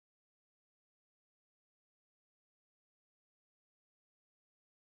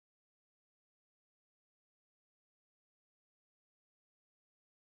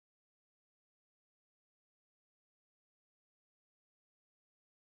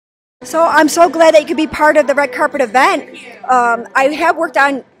So I'm so glad that you could be part of the red carpet event. I have worked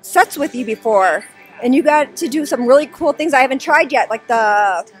on sets with you before, and you got to do some really cool things I haven't tried yet, like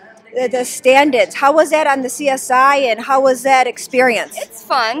the stand-ins. How was that on the CSI, and how was that experience? It's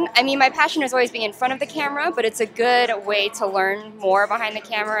fun. I mean, my passion is always being in front of the camera, but it's a good way to learn more behind the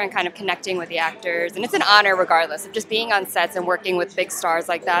camera and kind of connecting with the actors. And it's an honor regardless of just being on sets and working with big stars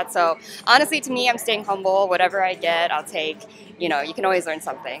like that. So honestly, to me, I'm staying humble. Whatever I get, I'll take. You know, you can always learn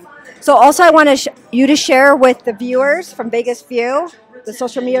something. So also I want you to share with the viewers from Vegas View, the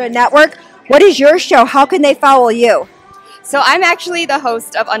social media network, what is your show? How can they follow you? So I'm actually the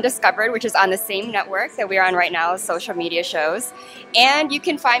host of Undiscovered, which is on the same network that we're on right now, social media shows. And you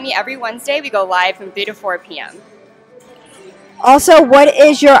can find me every Wednesday. We go live from 3 to 4 p.m. Also, what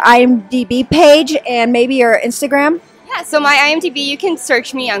is your IMDb page and maybe your Instagram? Yeah, so my IMDb, you can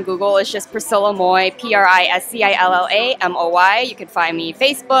search me on Google. It's just Priscilla Moy, Priscillamoy. You can find me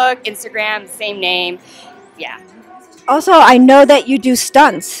Facebook, Instagram, same name. Yeah. Also, I know that you do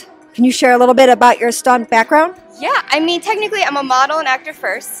stunts. Can you share a little bit about your stunt background? Yeah, I mean, technically I'm a model and actor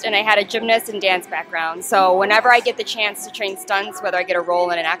first, and I had a gymnast and dance background. So whenever I get the chance to train stunts, whether I get a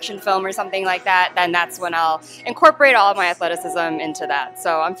role in an action film or something like that, then that's when I'll incorporate all of my athleticism into that.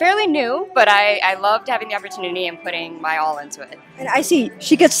 So I'm fairly new, but I loved having the opportunity and putting my all into it. And I see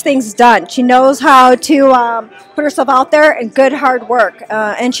she gets things done. She knows how to put herself out there and good hard work.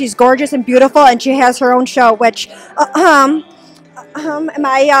 And she's gorgeous and beautiful, and she has her own show, which am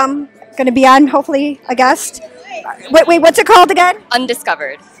I going to be on, hopefully, a guest? Wait, what's it called again?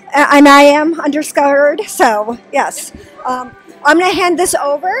 Undiscovered. And I am undiscovered, so yes. I'm going to hand this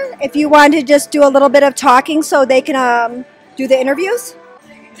over if you want to just do a little bit of talking so they can do the interviews.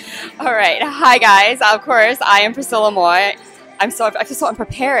 All right. Hi, guys. Of course, I am Priscilla Moy. I feel so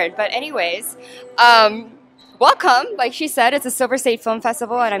unprepared, but anyways, welcome. Like she said, it's a Silver State Film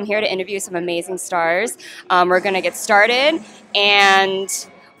Festival, and I'm here to interview some amazing stars. We're going to get started, and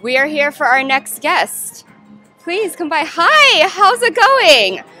we are here for our next guest. Please come by. Hi, how's it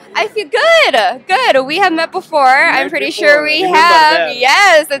going? I feel good. Good. We have met before. I'm pretty sure we have.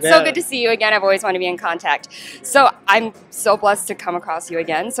 Yes, it's so good to see you again. I've always wanted to be in contact. So I'm so blessed to come across you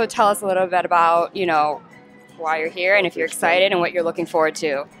again. So tell us a little bit about, you know, why you're here and if you're excited and what you're looking forward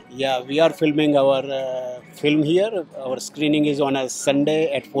to. Yeah, we are filming our film here. Our screening is on a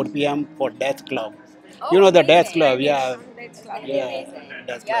Sunday at 4 p.m. for Death Club. You know the Death Club, yeah. Yeah.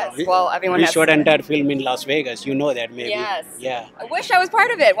 Death Club. Well, everyone we has shot entire film in Las Vegas. You know that maybe. Yes. Yeah. I wish I was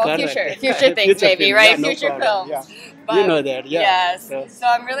part of it. Well, Correct. future things maybe, film. right? Yeah, no Future problem. films. Yeah. But, you know that, yeah. Yes. So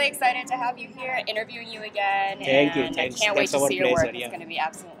I'm really excited to have you here, interviewing you again. Thank you. And Thanks. I can't wait That's to see your pleasure, work. yeah. It's going to be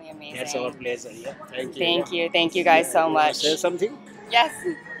absolutely amazing. That's our pleasure. Yeah. Thank you. Thank you. Thank you guys so much. Say something? Yes.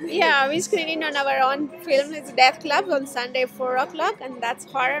 Yeah, we're screening on our own film. It's Death Club on Sunday 4 o'clock, and that's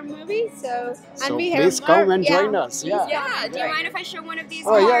horror movie. So and we have please come more, and join us. Yeah. Yeah. Do you mind if I show one of these?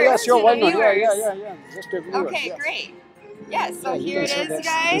 Oh yeah, cards sure. to Why the not? viewers? Yeah. Just a viewers, Okay, yeah. great. Yes, so Yeah, you here it can show is, that.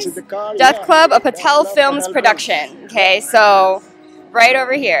 guys. This is the card, Death yeah. Club, a Patel Death Club, Films Patel production. Okay, so right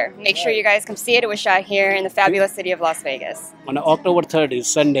over here. Make sure you guys come see it. It was shot here in the fabulous city of Las Vegas. On October 3rd is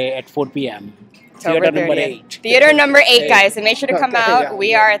Sunday at 4 p.m. October Theater number 30th. 8. Theater number 8, guys. So make sure to come Okay, out. yeah.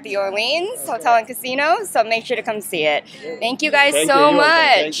 We are at the Orleans Hotel and Casino, so make sure to come see it. Thank you guys Thank so you. You're welcome.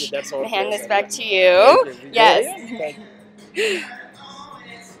 much. Thank you. That's our I'll hand this pleasure. back to you. Yes.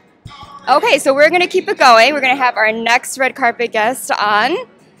 Okay, so we're going to keep it going. We're going to have our next red carpet guest on.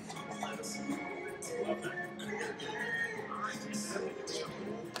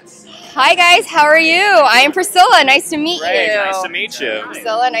 Hi guys, how are you? I am Priscilla. Nice to meet Great, you. nice to meet you.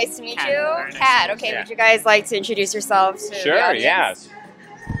 Priscilla, nice to meet Kat, you. very nice Kat, to meet okay, you. would you guys like to introduce yourselves to the Sure, audience? yes.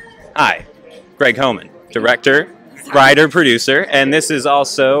 Hi, Greg Homan, director, writer, producer, and this is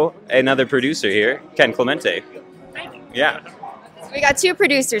also another producer here, Ken Clemente. Yeah. So we got 2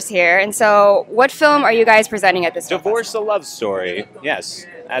 producers here, and so what film are you guys presenting at this film Divorce, a Love Story. Yes,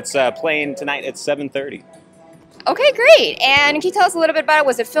 that's playing tonight at 7:30. Okay, great. And can you tell us a little bit about it?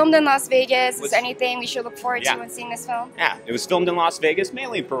 Was it filmed in Las Vegas? Is there anything we should look forward to Yeah. when seeing this film? Yeah, it was filmed in Las Vegas,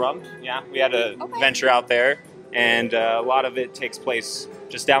 mainly in Pahrump. Yeah, we had a Okay. venture out there, and a lot of it takes place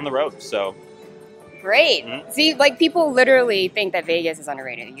just down the road. So Great. Mhm. See, like people literally think that Vegas is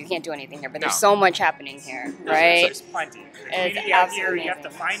underrated. You can't do anything here, but there's No. so much happening here, right? There's plenty. The It's community out here, absolutely you have to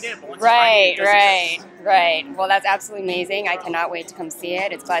amazing. find it, but once Right, you find it, right. Well, that's absolutely amazing. I cannot wait to come see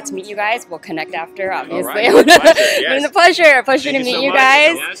it. It's glad to meet you guys. We'll connect after, obviously. right. Pleasure, yes. It's a pleasure. Pleasure Thank to you meet so you much.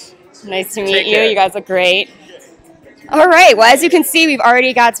 guys. Yes. Nice to meet Take you. care. You guys look great. All right. Well, as you can see, we've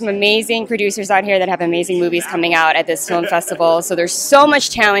already got some amazing producers out here that have amazing movies coming out at this film festival. So there's so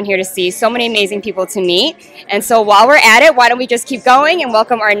much talent here to see, so many amazing people to meet. And so while we're at it, why don't we just keep going and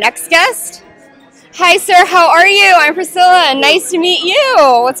welcome our next guest? Hi, sir. How are you? I'm Priscilla, and nice to meet you.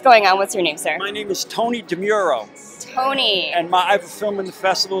 What's going on? What's your name, sir? My name is Tony DeMuro. Tony. And I have a film in the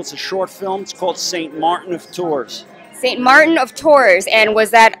festival. It's a short film. It's called St. Martin of Tours. St. Martin of Tours. And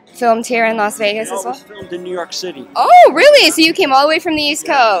was that filmed here in Las Vegas No, as well? it was filmed in New York City. Oh, really? So you came all the way from the East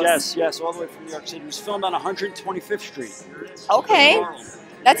Coast? Yes, all the way from New York City. It was filmed on 125th Street. Okay.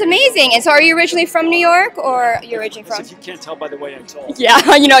 That's amazing. And so are you originally from New York, or you're originally As from? if you can't tell by the way I talk.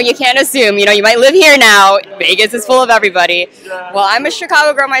 Yeah, you can't assume. You might live here now. Vegas is full of everybody. Well, I'm a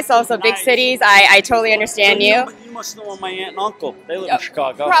Chicago girl myself, so big cities, I totally understand you. You must know my aunt and uncle. They live in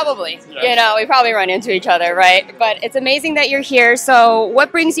Chicago. Probably. Yeah. We probably run into each other, right? But it's amazing that you're here. So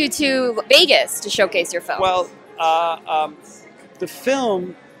what brings you to Vegas to showcase your film? Well, the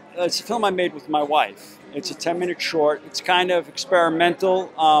film, it's a film I made with my wife. It's a 10-minute short. It's kind of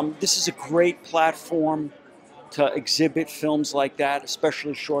experimental. This is a great platform to exhibit films like that,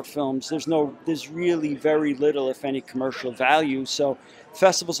 especially short films. There's really very little, if any, commercial value. So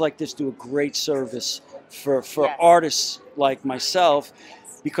festivals like this do a great service for artists like myself,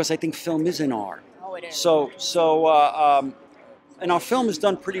 because I think film is an art. Oh, it is. And our film has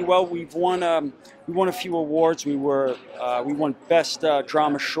done pretty well. We won a few awards. We won Best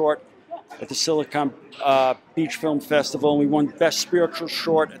Drama Short at the Silicon Beach Film Festival, and we won Best Spiritual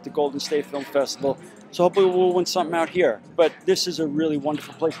Short at the Golden State Film Festival. So hopefully we'll win something out here. But this is a really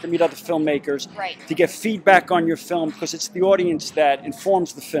wonderful place to meet other filmmakers, to get feedback on your film, because it's the audience that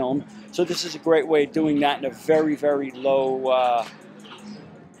informs the film. So this is a great way of doing that in a very, very low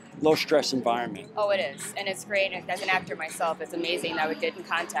stress environment. Oh, it is. And it's great. And as an actor myself, it's amazing that I would get in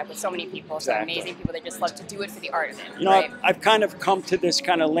contact with so many people, so amazing people that just love to do it for the art of it. I've kind of come to this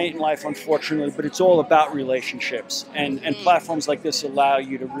kind of late in life, unfortunately, but it's all about relationships. And platforms like this allow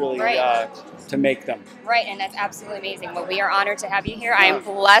you to really to make them. Right, and that's absolutely amazing. Well, we are honored to have you here. I am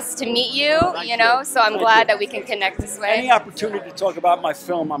blessed to meet you, so I'm glad that we can connect this way. Any opportunity to talk about my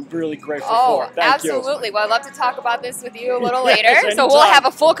film, I'm really grateful for. Thank absolutely. you. Well, I'd love to talk about this with you a little later. So we'll have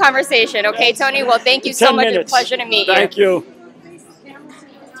a full conversation, okay, Tony? Well, thank you so much. It's a pleasure to meet you. Thank you.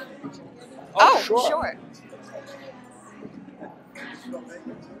 Oh, sure.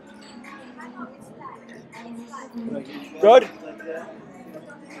 Good?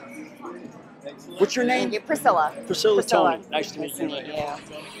 What's your name? Priscilla. Priscilla Tony. Nice to meet you.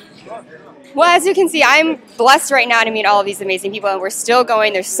 Well, as you can see, I'm blessed right now to meet all of these amazing people, and we're still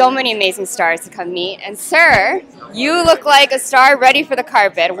going. There's so many amazing stars to come meet. And sir, you look like a star ready for the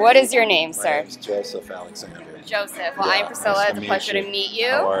carpet. What is your name, sir? My name's Joseph Alexander. Joseph. Well, I'm Priscilla. It's a pleasure to meet you.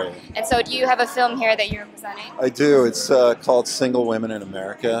 How are you? And so do you have a film here that you're presenting? I do. It's called Single Women in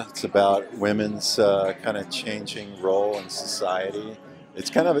America. It's about women's kind of changing role in society. It's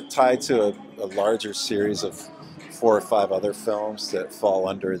kind of tied to a larger series of 4 or 5 other films that fall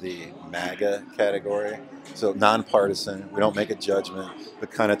under the MAGA category. So nonpartisan, we don't make a judgment, but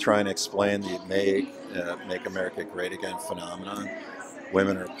kind of trying to explain the Make America Great Again phenomenon.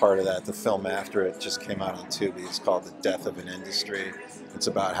 Women are part of that. The film after it just came out on Tubi. It's called The Death of an Industry. It's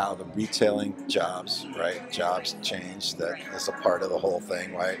about how the retailing jobs, jobs change. That is a part of the whole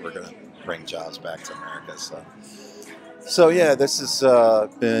thing, right? We're going to bring jobs back to America. So yeah, this has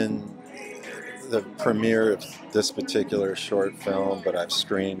been the premiere of this particular short film, but I've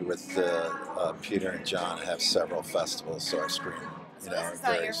screened with Peter and John. I have several festivals, so I've screened. So this is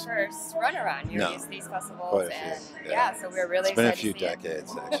not your first run-around. You're used to these festivals. Quite a few, so we're really excited. It's been a few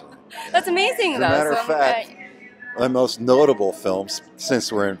decades, actually. That's amazing, though. As a matter of fact, my most notable films,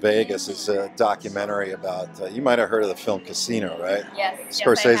 since we're in Vegas, is a documentary about, you might have heard of the film Casino, right? Yes.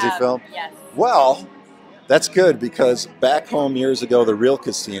 Scorsese film? Yes. Well, that's good, because back home years ago, The Real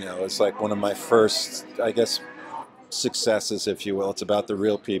Casino is like one of my first, I guess, successes, if you will. It's about the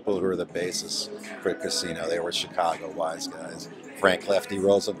real people who are the basis for Casino. They were Chicago wise guys. Frank Lefty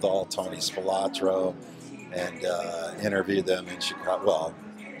Rosenthal, Tony Spilotro, and interviewed them in Chicago. Well,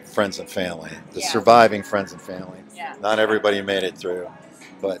 friends and family, the surviving friends and family. Yeah. Not everybody made it through,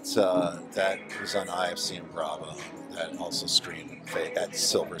 but that was on IFC and Bravo. That also screened at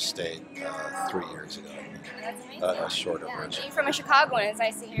Silver State 3 years ago. That's amazing. A shorter version. Being from a Chicagoan, it's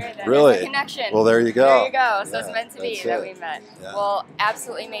nice to hear that. Really? There's a connection. Well, there you go. There you go. So it's meant to be that we met. Yeah. Well,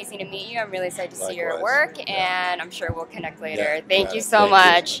 absolutely amazing to meet you. I'm really excited to see your work, and I'm sure we'll connect later. Thank you so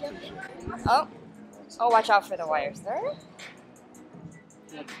much. Oh, watch out for the wires there.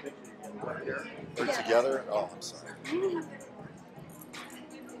 We're together? Oh, I'm sorry.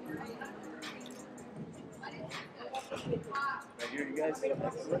 Right here, you guys.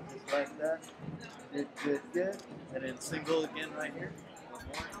 Excellent. Just like that. Good, good, good. And then single again right here. One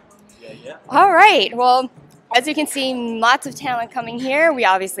more. Yeah, yeah. All right. Well, as you can see, lots of talent coming here. We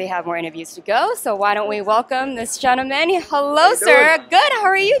obviously have more interviews to go, so why don't we welcome this gentleman. Hello, sir. doing? Good. How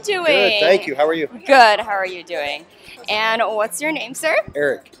are you doing? Good, thank you. How are you? Good. How are you doing? And what's your name, sir?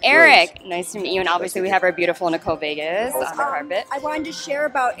 Eric. Eric. Nice to meet you. And obviously, we have our beautiful Nicole Vegas on the carpet. I wanted to share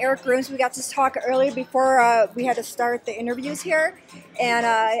about Eric Grooms. We got to talk earlier before we had to start the interviews here,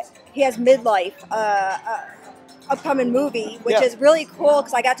 and he has Midlife. Upcoming movie, which is really cool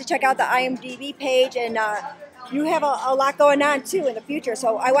because I got to check out the IMDb page, and you have a lot going on too in the future.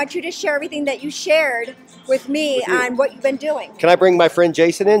 So I want you to share everything that you shared with me on what you've been doing. Can I bring my friend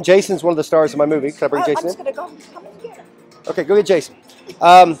Jason in? Jason's one of the stars of my movie. Can I bring Jason I'm just in? gonna come in here. Okay, go get Jason.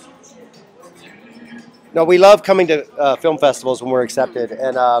 No, we love coming to film festivals when we're accepted,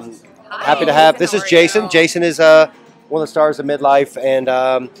 and happy to have. This is Jason. Jason is one of the stars of Midlife,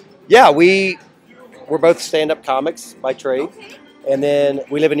 and yeah, we're both stand-up comics by trade, and then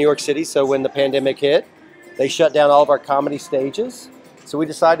we live in New York City. So when the pandemic hit, they shut down all of our comedy stages. So we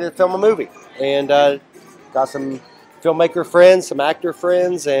decided to film a movie, and got some filmmaker friends, some actor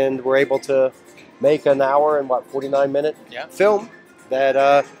friends, and we're able to make an hour and 49-minute film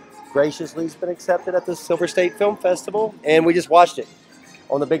that graciously has been accepted at the Silver State Film Festival, and we just watched it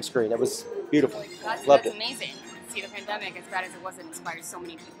on the big screen. It was beautiful. Loved it. Amazing. See, the pandemic, as bad as it was, it inspired so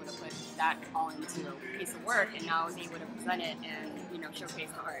many people to put that all into a piece of work, and now I was able to present it and showcase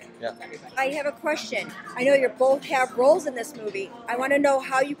the art to everybody. I have a question. I know you both have roles in this movie. I want to know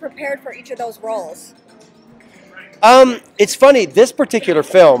how you prepared for each of those roles. It's funny, this particular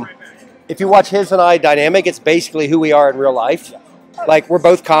film, if you watch his and I dynamic, it's basically who we are in real life. Like, we're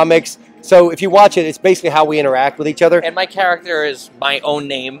both comics, so if you watch it, it's basically how we interact with each other. And my character is my own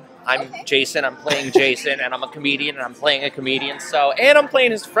name. I'm Jason, I'm playing Jason, and I'm a comedian, and I'm playing a comedian, and I'm playing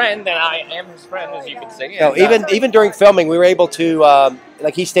his friend, and I am his friend, as you can see. No, even during filming, we were able to,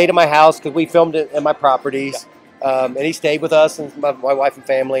 like, he stayed at my house because we filmed it at my properties, and he stayed with us and my wife and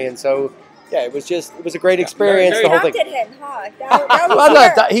family, and so, yeah, it was a great experience, the whole thing. You adopted him, huh? That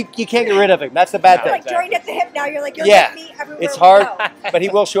was You can't get rid of him. That's the bad thing. like joined at the hip now. You're like, you're Yeah, with me everywhere it's we hard, go. but he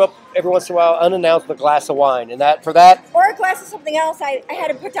will show up every once in a while unannounced with a glass of wine, and for that. Or a glass of something else I had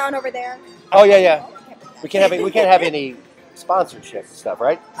him put down over there. Oh yeah. We can't have any sponsorship and stuff,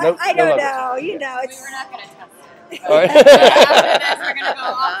 right? No, I no don't logos. know. You know, it's. We're not going to test it. All right. After this, we're going to go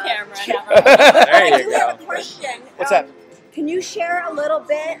off camera and have There you I do go. have a question. What's that? Can you share a little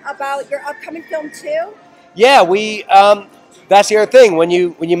bit about your upcoming film too? Yeah, that's the other thing. When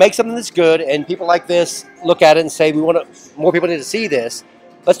you make something that's good and people like this look at it and say, more people need to see this,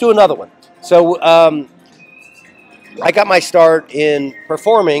 let's do another one. So I got my start in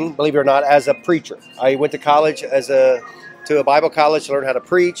performing, believe it or not, as a preacher. I went to college to a Bible college to learn how to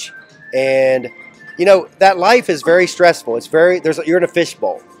preach, and that life is very stressful. You're in a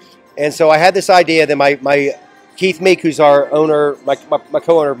fishbowl, and so I had this idea that my Keith Meek, who's our owner, my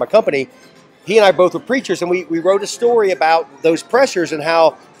co-owner of my company, he and I both were preachers, and we wrote a story about those pressures and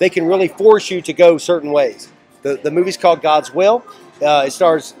how they can really force you to go certain ways. The movie's called God's Will. It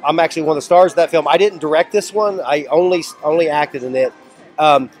stars. I'm actually one of the stars of that film. I didn't direct this one. I only acted in it.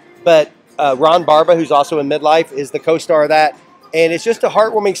 But Ron Barba, who's also in Midlife, is the co-star of that, and it's just a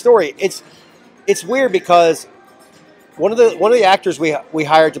heartwarming story. It's weird because one of the actors we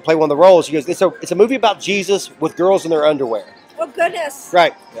hired to play one of the roles, he goes, it's a movie about Jesus with girls in their underwear. Oh goodness!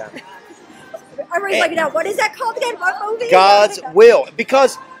 Right. Yeah. I'm ready to find out. What is that called again? What movie? God's Will.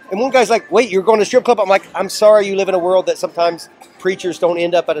 And one guy's like, wait, you're going to a strip club? I'm like, I'm sorry, you live in a world that sometimes preachers don't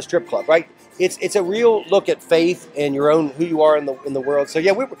end up at a strip club, right? It's a real look at faith and your own, who you are in the world. So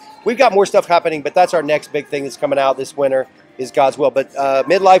yeah, we've got more stuff happening, but that's our next big thing that's coming out this winter is God's Will. But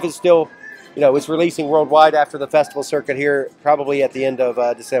Midlife is still, it's releasing worldwide after the festival circuit here, probably at the end of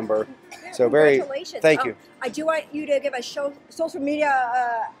December. So Congratulations. Thank you. I do want you to give a social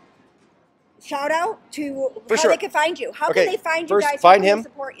media shout out to how they can find you. How can they find you guys? Find him.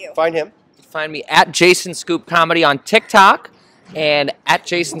 Support you. Find him. You can find me at Jason Scoop Comedy on TikTok, and at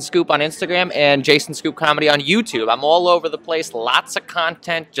Jason Scoop on Instagram, and Jason Scoop Comedy on YouTube. I'm all over the place. Lots of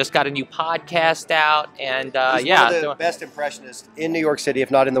content. Just got a new podcast out, and He's one of the best impressionists in New York City,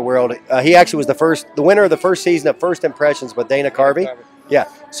 if not in the world. He actually was the winner of the first season of First Impressions with Dana Carvey. Yeah.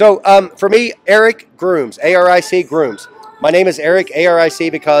 So for me, Eric Grooms, A-R-I-C Grooms. My name is Eric,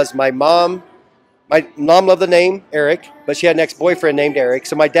 A-R-I-C, because my mom loved the name Eric, but she had an ex-boyfriend named Eric.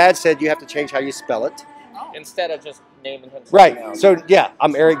 So my dad said you have to change how you spell it. instead of just naming him. Right. So yeah,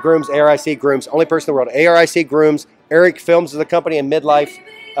 I'm Eric Grooms, A-R-I-C Grooms, only person in the world. A-R-I-C Grooms. Eric Films is the company, and Midlife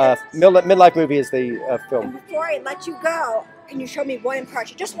midlife movie is the film. And before I let you go, can you show me one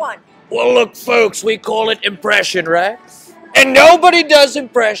impression? Just one. Well, look, folks, we call it impression, right? And nobody does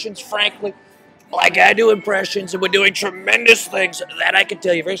impressions, frankly, like I do impressions, and we're doing tremendous things. That I can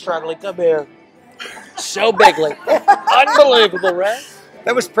tell you very strongly. Come here. So bigly. Unbelievable, right?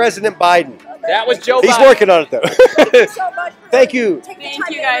 That was President Biden. That was Joe He's Biden. working on it, though. Thank you so much. Thank you. Thank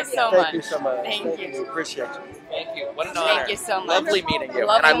you guys so much. Thank you so much. Thank you. Appreciate you. Thank you. What an honor. Thank you so much. Lovely meeting you.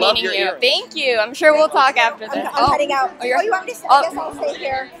 Lovely and I love meeting your you. earrings. Thank you. I'm sure we'll talk after this. I'm heading out. Oh, you're, you want me to stay? oh. I guess I'll stay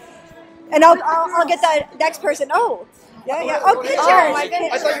here. And I'll get the next person. Oh. Yeah. Oh, pictures. Oh, my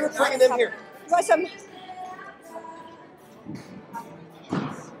goodness. I thought you were bringing them here. You want some?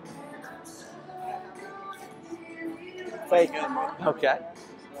 Thank you. Okay.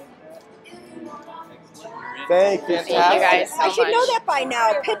 Thank you. Thank you guys so I should know much. that by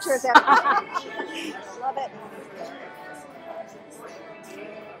now. Pictures. Love it.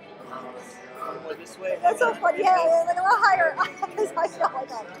 That's so funny. Yeah, like a little higher. I felt like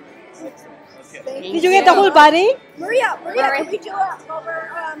that. Thank Did you get the whole body? Maria, can we do while we're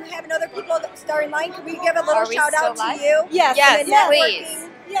having other people that start in line, can we give a little Are we shout out still live? to you? Yes. Yes, And the please. networking,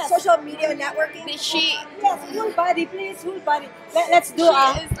 Yes. social media networking. She Yes, whole body, please, whole body. Let's do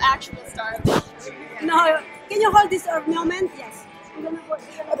is the actual star. No, can you hold this moment? Yes.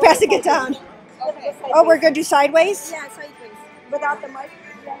 Passing it down. Oh, we're going to do sideways? Yeah, sideways. Without the mic?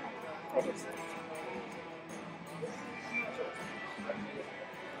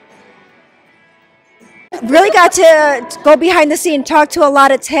 Really got to go behind the scene, talk to a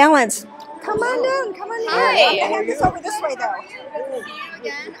lot of talents. Come on down, come on Hi. down. I'm gonna hand this over this way though.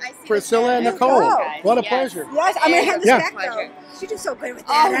 Priscilla and Nicole. What a Yes. pleasure. Yes, I'm gonna hand this Yeah. back though. She did so good with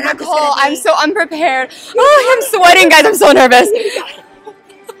that. Oh, and I'm just Nicole, gonna I'm be- so unprepared. Oh, I'm sweating, guys. I'm so nervous.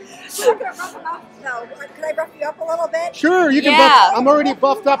 I'm gonna rough them up though. Can I rough you up a little bit? Sure, you can Yeah. buff. I'm already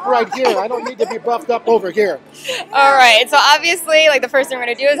buffed up right here. I don't need to be buffed up over here. All right. So obviously, like the first thing we're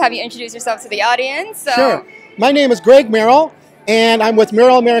gonna do is have you introduce yourself to the audience. So Sure. My name is Greg Merrill, and I'm with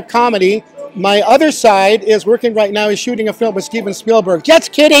Merrill Merrick Comedy. My other side is working right now. Is shooting a film with Steven Spielberg.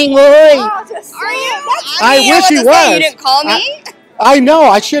 Just kidding, Roy. Oh, just are you? I mean, wish was he to say, was. You didn't call me. I know.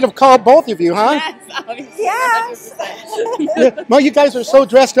 I should have called both of you, huh? Yes, obviously. Yes. Yeah. Well, you guys are so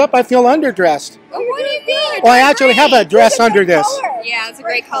dressed up. I feel underdressed. What do you mean? You're Well, I doing actually have great. a dress under this. Color. Yeah, it's a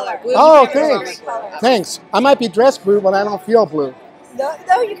great color. Blue Oh, is a great thanks. color. Thanks. I might be dressed blue, but I don't feel blue.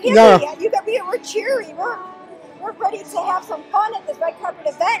 No, you can't No. be. You got me. We're cheery. We're ready to have some fun at this red carpet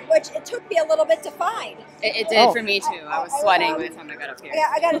event, which it took me a little bit to find. It did Oh. for me too. I was sweating by the time I got up here.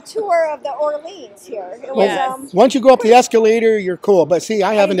 I got a tour of the Orleans here. It was Yes. Once you go up the escalator, you're cool. But see,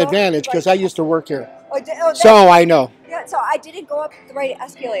 I have an you go. advantage because I used to work here. that- So I know. yeah, so I didn't go up the right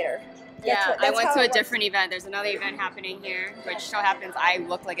escalator. Yeah, I went how to a it was. different event. There's another event happening here, which so happens I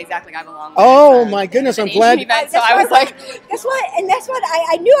look like exactly I belong. Oh my goodness, I'm Asian glad. event, so That's I why was like, guess what? And that's what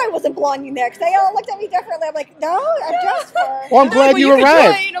I knew I wasn't belonging there because they all looked at me differently. I'm like, no, I'm dressed for. Well, I'm glad you can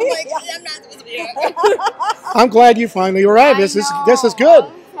arrived. join. I'm like, I'm not supposed to be here. I'm glad you finally arrived. This is good.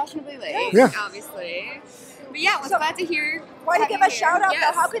 Fashionably late, Yeah. obviously. But yeah, I was glad to hear. Want to have give you a here. shout out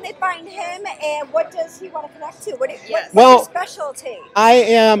Yes. though? How can they find him, and what does he want to connect to? Yes. Well- what's his specialty? I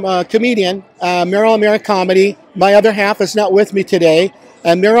am a comedian, Merrill Merrick Comedy. My other half is not with me today.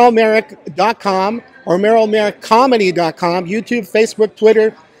 MerrillMerrick.com or MerrillMerrickComedy.com, YouTube, Facebook,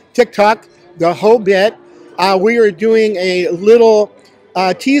 Twitter, TikTok, the whole bit. We are doing a little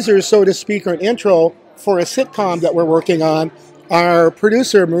teaser, so to speak, or an intro for a sitcom that we're working on. Our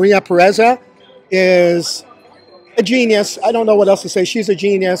producer, Maria Pureza, is a genius. I don't know what else to say. She's a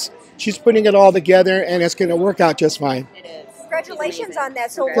genius. She's putting it all together, and it's going to work out just fine. It is. Congratulations on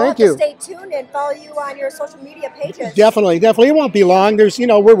that. So we'll Thank have to you. stay tuned and follow you on your social media pages. Definitely. It won't be long.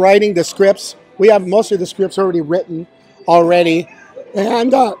 We're writing the scripts. We have most of the scripts already written already.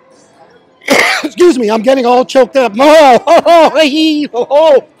 And, excuse me, I'm getting all choked up. I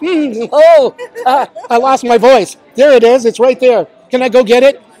lost my voice. There it is. It's right there. Can I go get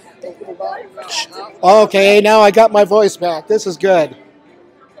it? Okay, now I got my voice back. This is good.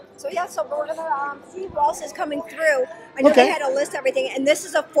 So yeah, so we're gonna see who else is coming through. I know Okay. they had to list everything, and this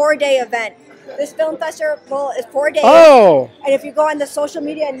is a 4-day event. This film festival is 4 days. Oh, And if you go on the social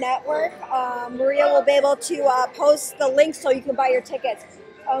media network, Maria will be able to post the links so you can buy your tickets.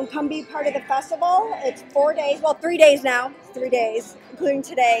 Come be part of the festival. It's 4 days, well, 3 days now, 3 days, including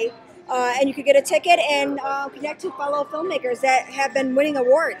today. And you could get a ticket and connect to fellow filmmakers that have been winning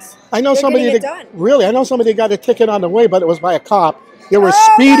awards. I know They're somebody getting it that done. really. I know somebody got a ticket on the way, but it was by a cop. They were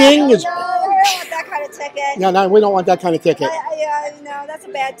Oh, speeding. No, we don't want that kind of ticket. No, we don't want that kind of ticket. No, that's a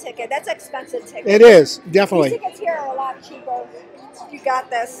bad ticket. That's an expensive ticket. It is These definitely. tickets here are a lot cheaper. You got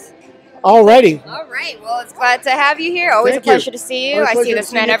this. Alrighty. All right. Well, it's glad to have you here. Always Thank a pleasure you. to see you. Always I pleasure see to this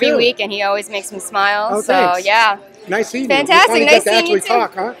see man you every too. week, and he always makes me smile. Oh, so thanks. yeah. Nice seeing Fantastic. you. We finally Nice get to seeing you actually too.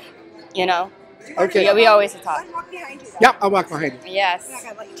 talk, huh? You know. Okay. We always talk. Walk behind you. Though. Yep, I'll walk behind you. Yes. I'm not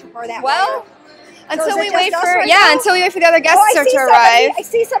gonna let you trip over that Well, wire. until is we it wait just for us right now? until we wait for the other guests I see to somebody. arrive. I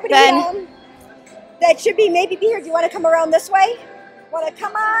see somebody Then that should be maybe be here. Do you want to come around this way? Want to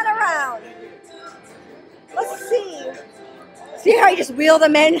come on around? Let's see. See how you just wheel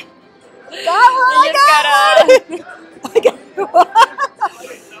them in? you just gotta.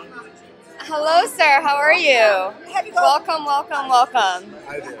 Hello, sir. How are you? Welcome, welcome, welcome.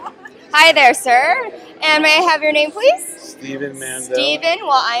 Hi there. Hi there, sir. And may I have your name, please? Stephen Mandel. Stephen.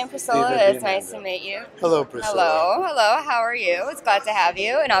 Well, I am Priscilla. Stephen It's B. nice to meet you. Hello, Priscilla. Hello, hello. How are you? It's glad to have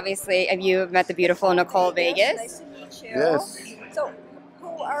you. And obviously, you have met the beautiful Nicole Vegas. Nice to meet you. Yes. So, who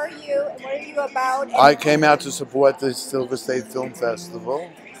are you and what are you about? And I came out to support the Silver State Film Festival.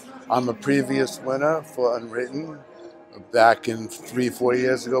 I'm a previous winner for Unwritten back in 3-4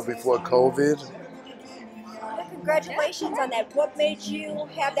 years ago before COVID. Congratulations on that. What made you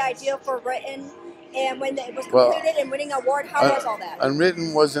have the idea for Written? And when it was Well, completed and winning an award, how was all that?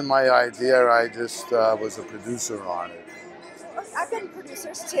 Unwritten wasn't my idea. I just was a producer on it. I've been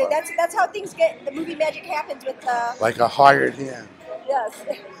producers too. That's how things get. The movie magic happens with. Like a hired hand. Yes.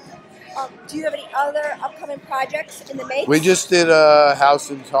 Do you have any other upcoming projects in the making? We just did a House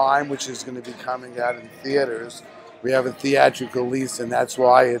in Time, which is going to be coming out in theaters. We have a theatrical release, and that's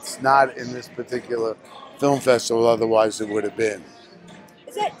why it's not in this particular film festival. Otherwise, it would have been.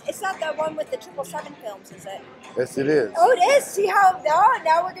 Is it? It's not the one with the 777 films, is it? Yes, it is. Oh, it is. See how?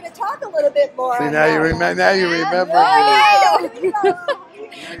 Now we're going to talk a little bit more. See, now you remember. Now you remember.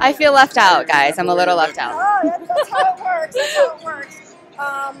 I feel left out, guys. I'm a little left out. Oh, that's how it works. That's how it works.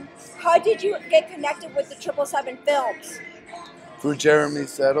 How did you get connected with the 777 films? Through Jeremy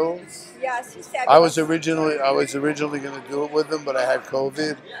Settles. Yes, he's fabulous. I was originally going to do it with him, but I had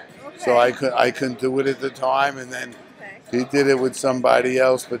COVID, so I couldn't do it at the time. And then he did it with somebody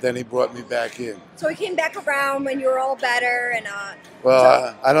else, but then he brought me back in. So he came back around when you were all better, and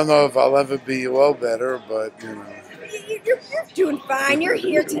Well, I don't know if I'll ever be all better, but you know. You're doing fine. You're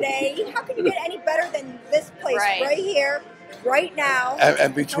here today. How can you get any better than this place right here, right now?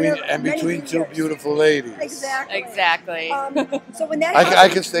 And between two beautiful ladies. Exactly. Exactly. So when that I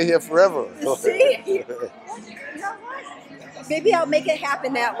can stay here forever. See? You know what? Maybe I'll make it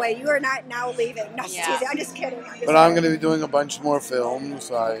happen that way. You are not now leaving. No, I'm just kidding. But I'm going to be doing a bunch more films.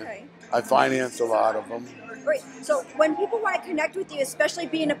 I finance a lot of them. Great. So when people want to connect with you, especially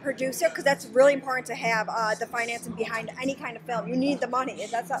being a producer, because that's really important to have the financing behind any kind of film. You need the money.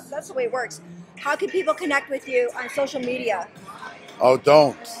 That's the way it works. How can people connect with you on social media? Oh,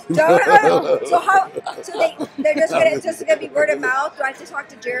 don't. Don't. So they're just gonna be word of mouth. Do I have to talk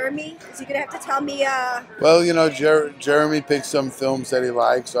to Jeremy? Is he gonna have to tell me? Well, you know, Jeremy picks some films that he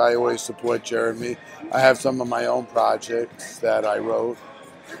likes. I always support Jeremy. I have some of my own projects that I wrote.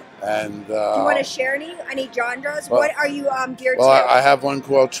 And do you want to share any genres? Well, what are you geared well, to? I have one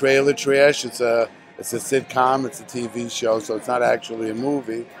called Trailer Trash. It's a sitcom. It's a TV show, so it's not actually a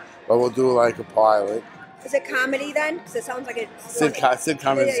movie, but we'll do like a pilot. Is it comedy then? Because it sounds like it's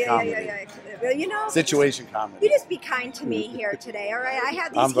Sitcom is comedy. Well, you know, Situation comedy. You just be kind to me here today, all right? I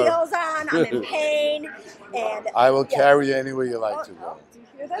have I'm these very- heels on. I'm in pain, and I will carry you anywhere you like to go.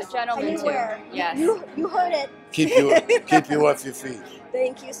 a gentleman anywhere. too. Yes. You heard it. Keep you off your feet.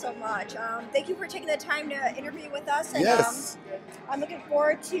 Thank you so much. Thank you for taking the time to interview with us. And, Yes. I'm looking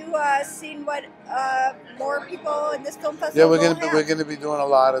forward to seeing what more people in this film Yeah, festival we're gonna be doing a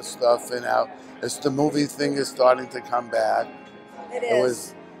lot of stuff, and as the movie thing is starting to come back. It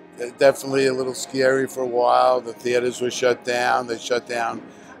was definitely a little scary for a while. The theaters were shut down. They shut down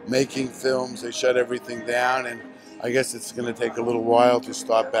making films. They shut everything down, and I guess it's going to take a little while to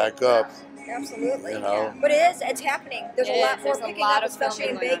start back up. Absolutely. You know. But it's happening. There's a lot more picking up, especially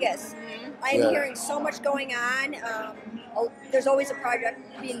in Vegas. I'm Yeah. hearing so much going on. There's always a project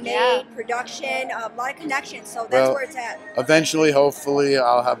being made, production, a lot of connections. So that's Well, where it's at. Eventually, hopefully,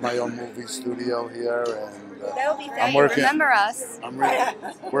 I'll have my own movie studio here, and That'll be I'm fabulous. working. Remember us. I'm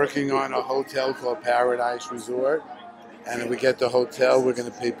working on a hotel called Paradise Resort, and if we get the hotel, we're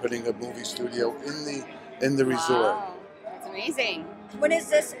going to be putting a movie studio in the resort. Wow. That's amazing. When is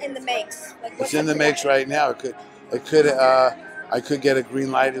this in the makes? Like, It's in the mix right now. I could get a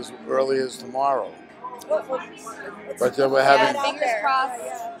green light as early as tomorrow. But we're having. Fingers crossed.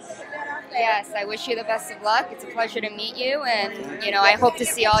 Yes, I wish you the best of luck. It's a pleasure to meet you, and I hope to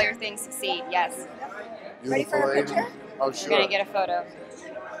see all your things succeed. Yes. Ready for a picture? Oh, sure. We're gonna get a photo.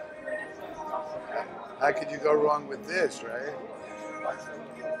 How could you go wrong with this, right?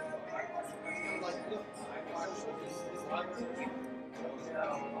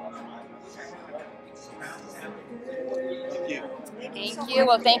 Thank you.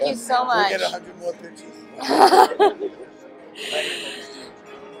 Well, thank you so We'll much. get 100 more pictures.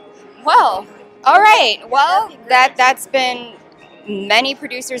 Well, all right. Well, that's been many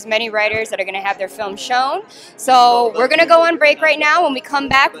producers, many writers that are going to have their film shown. So we're going to go on break right now. When we come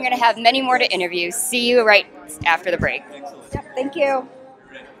back, we're going to have many more to interview. See you right after the break. Yep, thank you.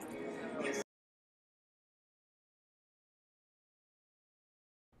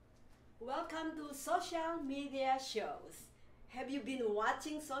 Welcome to social media shows. Have you been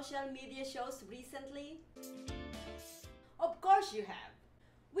watching social media shows recently? Of course you have.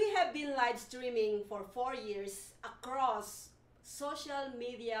 We have been live streaming for 4 years across social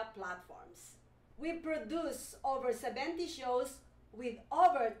media platforms. We produce over 70 shows with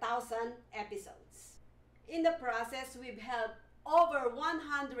over 1,000 episodes. In the process, we've helped over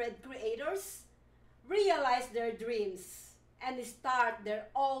 100 creators realize their dreams and start their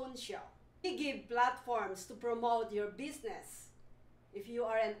own show. We give platforms to promote your business. If you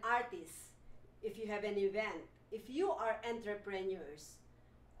are an artist, if you have an event, if you are entrepreneurs,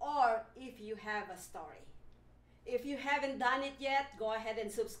 or if you have a story. If you haven't done it yet, go ahead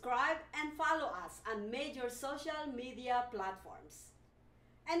and subscribe and follow us on major social media platforms.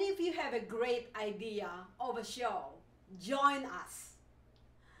 And if you have a great idea of a show, join us.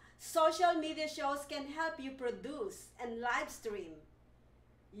 Social media shows can help you produce and live stream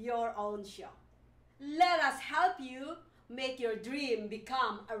your own show. Let us help you make your dream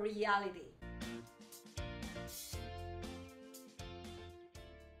become a reality.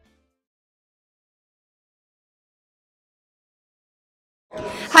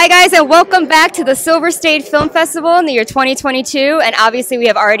 Hi guys, and welcome back to the Silver State Film Festival in the year 2022. And obviously we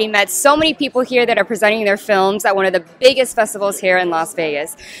have already met so many people here that are presenting their films at one of the biggest festivals here in Las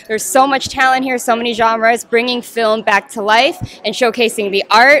Vegas. There's so much talent here, so many genres, bringing film back to life and showcasing the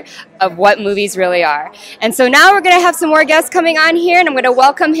art of what movies really are. And so now we're going to have some more guests coming on here, and I'm going to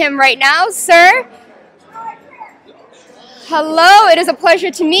welcome him right now. Sir? Hello, it is a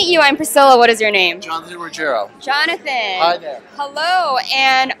pleasure to meet you. I'm Priscilla. What is your name? Jonathan Ruggiero. Jonathan. Hi there. Hello,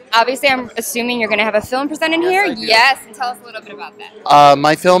 and obviously I'm assuming you're going to have a film presented here? I do. Yes, and tell us a little bit about that.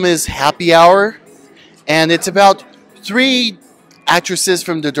 My film is Happy Hour, and it's about 3 actresses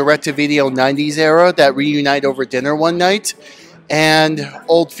from the direct-to-video 90s era that reunite over dinner one night, and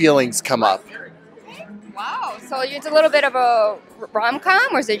old feelings come up. Wow, so it's a little bit of a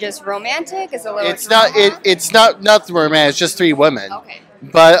rom-com, or is it just romantic? Is it a little It's not nothing romantic. It's just 3 women. Okay.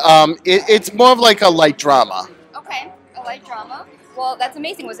 But it's more of like a light drama. Okay, a light drama. Well, that's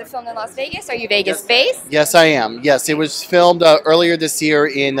amazing. Was it filmed in Las Vegas? Are you Vegas-based? Yes, I am. Yes, it was filmed earlier this year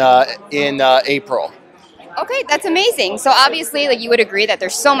in April. Okay, that's amazing. So obviously, like, you would agree that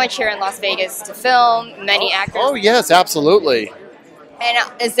there's so much here in Las Vegas to film, many actors. Oh yes, absolutely. And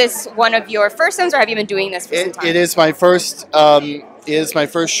is this one of your first films, or have you been doing this for some time? It is my first. Is my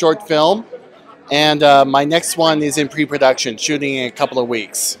first short film, and my next one is in pre-production, shooting in a couple of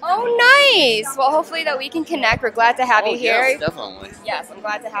weeks. Oh, nice. Well, hopefully that we can connect. We're glad to have you here. Yes, definitely. Yes, I'm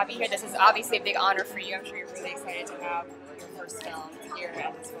glad to have you here. This is obviously a big honor for you. I'm sure you're really excited to have your first film here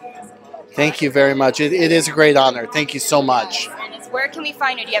at this film festival. Thank you very much. It is a great honor. Thank you so much. And where can we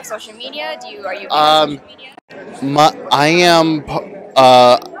find you? Do you have social media? Are you on social media?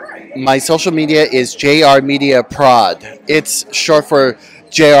 My social media is JR Media Prod. It's short for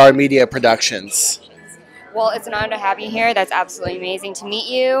JR Media Productions. Well, it's an honor to have you here. That's absolutely amazing to meet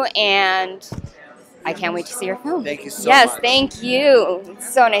you, and I can't wait to see your film. Thank you so much. Yes, thank you.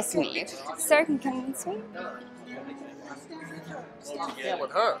 It's so nice to meet you. Sir, can you come in this way? Yeah,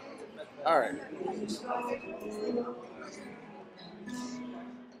 with her. All right.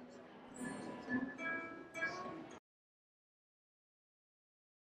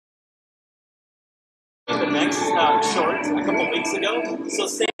 The next short a couple weeks ago.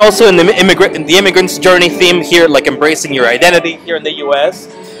 So also in the immigrant's journey theme here, like embracing your identity here in the U.S.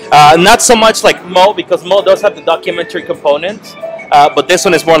 Not so much like Mo, because Mo does have the documentary component, but this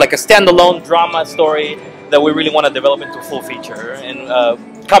one is more like a standalone drama story that we really want to develop into a full feature, and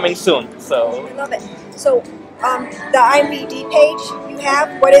coming soon. So I love it. So the IMDb page you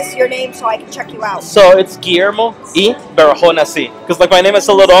have, what is your name so I can check you out? So it's Guillermo Y Barajona C. Because like my name is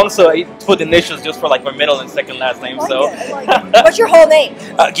so long, so I put initials just for like my middle and second last name. What's your whole name?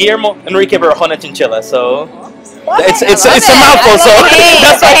 Guillermo Enrique Barajona Chinchilla. So It's a mouthful. So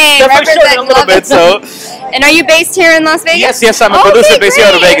that's why short a little bit. So. And are you based here in Las Vegas? Yes, I'm a producer based here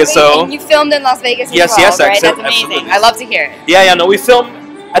in Vegas. So and you filmed in Las Vegas as yes, well, right? Excellent. That's amazing. Absolutely. I love to hear it. Yeah, no, we film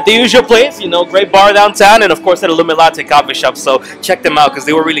at the usual place, you know, great bar downtown, and of course at Illuminati Coffee Shop. So check them out because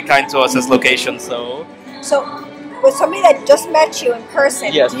they were really kind to us as locations. So with somebody that just met you in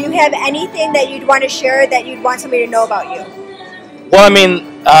person, Yes. do you have anything that you'd want to share that you'd want somebody to know about you? well, I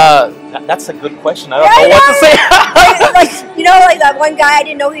mean, that's a good question. I don't know what to say. Like, you know, like that one guy, I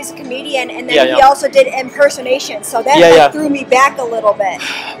didn't know he's a comedian, and then he also did impersonation, so that threw me back a little bit.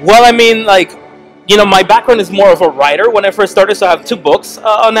 Well, I mean, like, you know, my background is more of a writer when I first started, so I have 2 books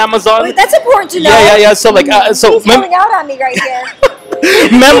on Amazon. Wait, that's important to know. Yeah. So, like, He's yelling out on me right here.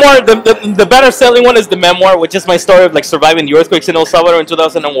 memoir, the better selling one is the memoir, which is my story of like surviving the earthquakes in El Salvador in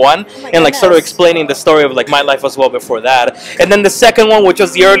 2001, and like sort of explaining the story of like my life as well before that. And then the second one, which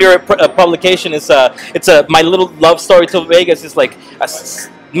was the earlier publication, is my little love story to Vegas. Is like a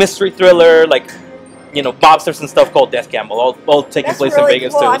mystery thriller, like, you know, mobsters and stuff called Death Gamble, all taking place really in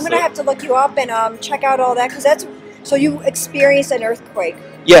Vegas cool. too. I'm gonna have to look you up and check out all that, because that's so you experienced an earthquake.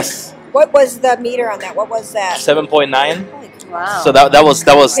 Yes, What was the meter on that? What was that? 7.9. Wow. So that was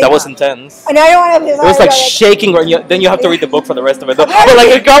intense. And I don't want to. It was like shaking, or then you have to read the book for the rest of it. But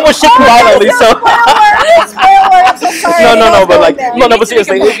like the gun was shaking violently, so. No, but like but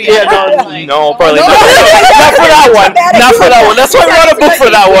seriously, no, probably not for that one. Not for that one. That's why I wrote a book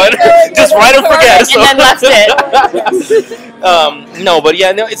for that one. Just write and forget. So. And then left it. No, but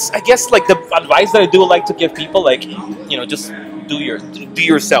yeah, no. It's, I guess, like the advice that I do like to give people, like, you know, just do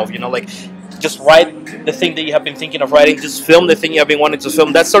yourself. You know, like, just write the thing that you have been thinking of writing. Just film the thing you have been wanting to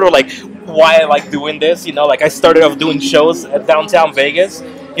film. That's sort of like why I like doing this. You know, like I started off doing shows at downtown Vegas.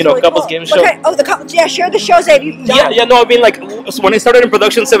 You know, couples game show. Share the shows that you've done. Yeah. No, I mean, like, so when I started in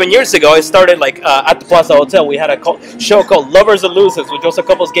production 7 years ago, I started like at the Plaza Hotel. We had a show called Lovers or Losers, which was a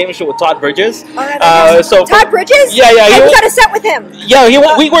couples game show with Todd Bridges. So Todd Bridges? Yeah. Hey, we got a set with him. Yeah, He's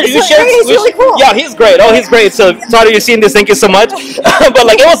really cool. Yeah, he's great. Oh, he's great. So, Todd, you're seeing this. Thank you so much. But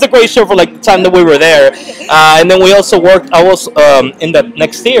like, it was a great show for like the time that we were there. And then we also worked. I was in the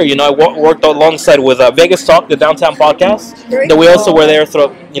next year. You know, I worked alongside with Vegas Talk, the downtown podcast. That we also were there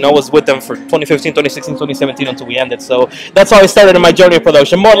through. You know, was with them for 2015, 2016, 2017 until we ended. So that's how I started in my journey of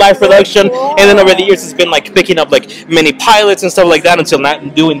production. More live production, and then over the years it's been like picking up like mini pilots and stuff like that until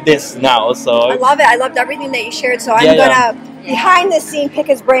not doing this now. So I love it. I loved everything that you shared. So I'm gonna behind the scene pick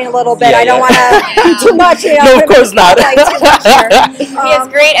his brain a little bit. I don't want to do too much. You know, no, of course not. He has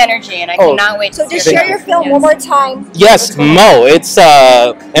great energy, and I cannot wait to so just share your film one more time. Yes, Mo. It's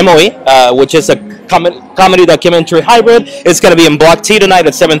MOE, which is a comedy documentary hybrid. It's going to be in Block T tonight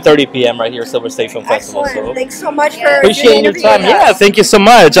at 7:30 p.m. right here, Silver State Film Festival. So. Thanks so much for Appreciate your time. Yeah, thank you so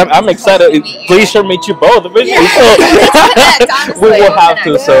much. I'm excited. Please sure meet you both eventually. So we will have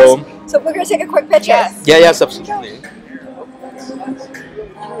to. So we're gonna take a quick picture. Yes, absolutely.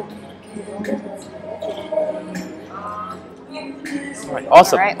 All right,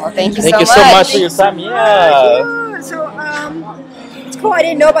 awesome. All right, well, thank you so much for your time. Yeah. So it's cool. I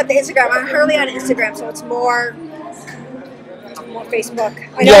didn't know about the Instagram. I'm hardly on Instagram, so it's more Facebook.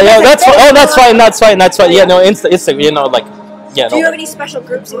 That's fine. Yeah, no, Instagram. You know, like. Yeah, do you have any special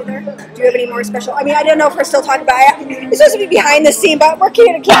groups either? Do you have any more special? I mean, I don't know if we're still talking about it. It's supposed to be behind the scene, but we're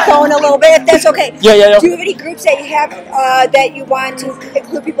going to keep going a little bit, if that's okay. Yeah. Do you have any groups that you have that you want to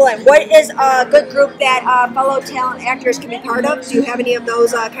include people in? What is a good group that fellow talent actors can be part of? Do you have any of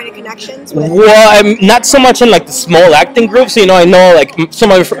those kind of connections with? Well, I'm not so much in like the small acting groups. You know, I know like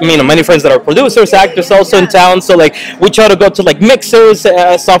some of many friends that are producers, actors also in town. So like we try to go to like mixers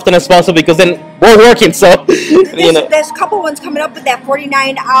as often as possible because then we're working. So you know, there's a couple ones coming up with that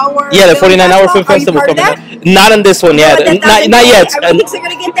 49-hour. Yeah, the 49-hour film festival coming up. Not in this one yet. Not yet. I think they're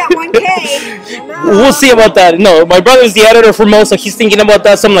gonna get that 1K. We'll see about that. No, my brother's the editor for Mo, so he's thinking about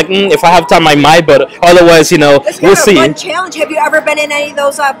that. So I'm like, if I have time, I might. But otherwise, you know, we'll see. Fun challenge. Have you ever been in any of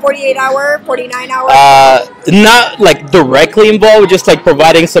those 48-hour, 49-hour? Not like directly involved, just like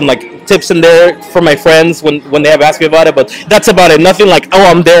providing some like tips in there for my friends when they have asked me about it. But that's about it. Nothing like, oh,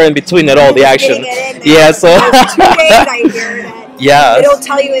 I'm there in between it all, the action. Yeah, so. 2 days, I hear that. Yeah. They don't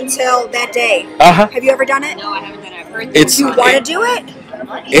tell you until that day. Have you ever done it? No, I haven't done it. I've heard. Do you want to do it?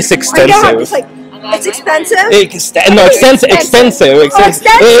 It's extensive. It's expensive. Extensive.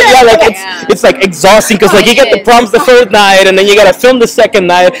 Yeah, like it's like exhausting because like you get the prompts the first night and then you gotta film the second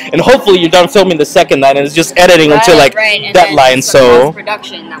night and hopefully you're done filming the second night and it's just editing until like deadline. So.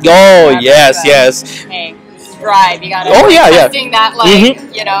 Yes. Hey. Drive. You gotta testing that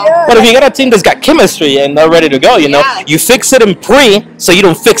you know. But if you got a team that's got chemistry and they're ready to go, you know, you fix it in pre, so you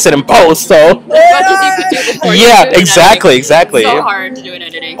don't fix it in post. So as much as you could do before. Exactly. So hard to do in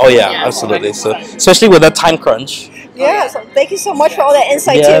editing. Oh yeah, absolutely. So especially with that time crunch. Yeah, so thank you so much for all that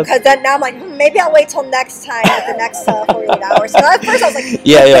insight too. Yes. Because then now I'm like, maybe I'll wait till next time, like the next 48 hours. So at first I was like,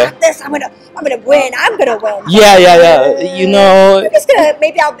 Yeah, I yeah. got this. I'm gonna win. I'm gonna win. Yeah. You know. I'm just gonna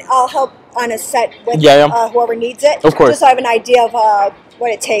maybe I'll help on a set with Yeah. whoever needs it. Of course. Just so I have an idea of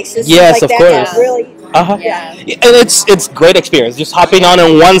what it takes. Just Yes, like of that, course. Really. Yeah. And it's great experience. Just hopping on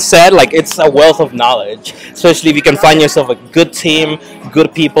in one set, like it's a wealth of knowledge. Especially if you can find yourself a good team,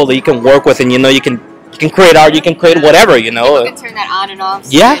 good people that you can work with, and you can create art, you can create whatever, You can turn that on and off.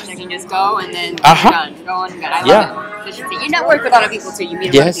 Yeah. Switch. I can just go and then Uh-huh. you're done. Go on, I love it. You network with a lot of people too. You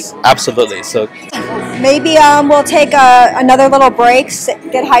meet a lot of Yes, absolutely. So Maybe we'll take another little break,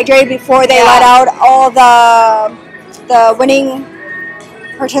 get hydrated before they let out all the winning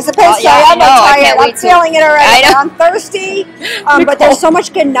participants. Oh, yeah, so I I'm know. I tired. can't I'm wait to- feeling it already. I know. I'm thirsty, but there's so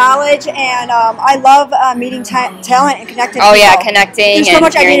much good knowledge, and I love meeting talent and connecting. Oh, yeah, people. connecting There's so and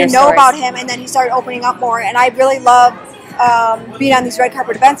much I hearing didn't their know about stories. him, and then he started opening up more. And I really love being on these red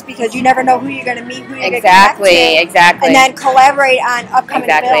carpet events because you never know who you're going to meet, who you're going to connect to, Exactly. and then collaborate on upcoming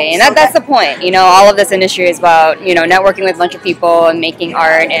Exactly, films. and that's the point. All of this industry is about networking with a bunch of people and making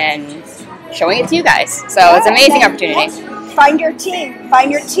art and showing it to you guys. So it's an amazing opportunity. Find your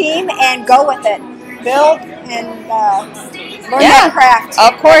team, and go with it. Build and learn that craft.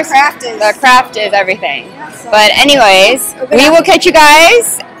 Of course, The craft is everything. But anyways, we will catch you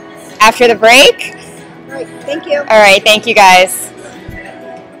guys after the break. All right, thank you. All right, thank you guys.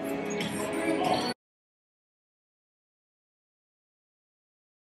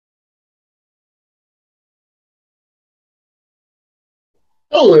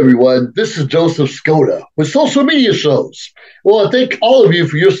 Hello, everyone. This is Joseph Skoda with Social Media Shows. Well, I thank all of you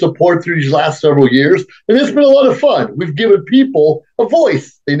for your support through these last several years, and it's been a lot of fun. We've given people a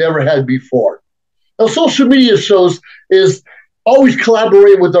voice they never had before. Now, Social Media Shows is always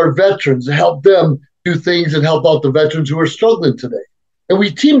collaborating with our veterans to help them do things and help out the veterans who are struggling today. And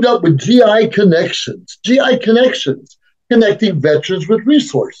we teamed up with GI Connections, connecting veterans with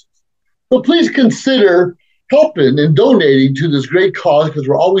resources. So please consider helping and donating to this great cause because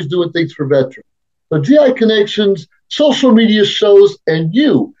we're always doing things for veterans. So GI Connections, Social Media Shows, and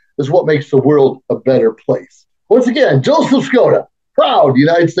you is what makes the world a better place. Once again, Joseph Skoda, proud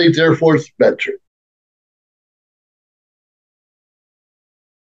United States Air Force veteran.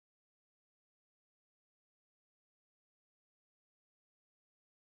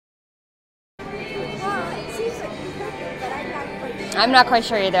 I'm not quite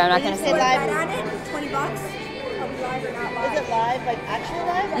sure either. I'm not going to say that. on it, $20. Are we live or not live? Is it live, like actually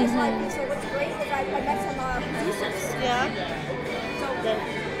live? Yeah, it's live. So what's great is I met some producers. Yeah. So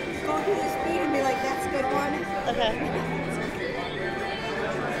go through the speed and be like, that's a good one. Okay.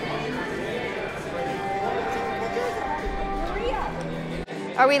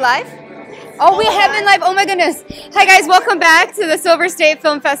 Are we live? Oh, we have been live. Oh my goodness. Hi guys, welcome back to the Silver State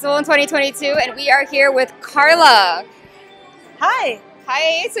Film Festival in 2022, and we are here with Carla. Hi.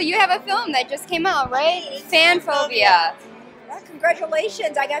 Hi. So you have a film that just came out, right? Fanphobia. Yeah,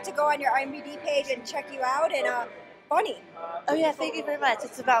 congratulations. I got to go on your IMDb page and check you out, and funny. Oh yeah, thank you very much.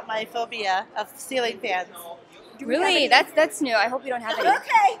 It's about my phobia of ceiling fans. Really? That's new. I hope you don't have any.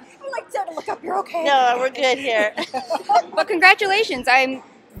 Okay. I'm like, to look up. You're okay. No, we're good here. But congratulations. I'm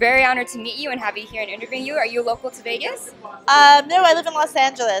very honored to meet you and have you here and interviewing you. Are you local to Vegas? No, I live in Los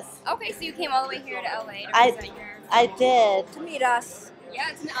Angeles. Okay, so you came all the way here to LA to I present your... I did. To meet us.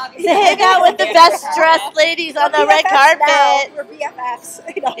 Yeah, it's obviously. To hang out with the best dressed ladies on the red carpet. We're BFFs.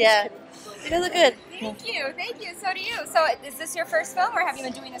 Yeah. You guys look good. Thank you. So do you. So is this your first film, or have you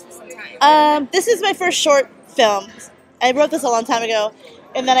been doing this for some time? This is my first short film. I wrote this a long time ago,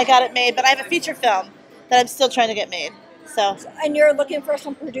 and then I got it made. But I have a feature film that I'm still trying to get made. So. And you're looking for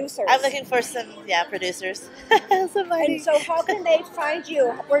some producers. I'm looking for some, producers. Somebody. And so how can they find you?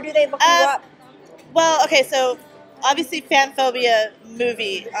 Where do they look you up? Well, okay, so obviously Fanphobia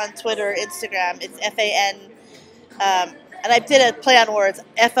movie on Twitter, Instagram. It's FAN. And I did a play on words,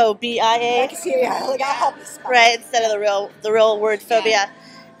 FOBIA. I can see, I'll help you spell. Right, instead of the real word phobia.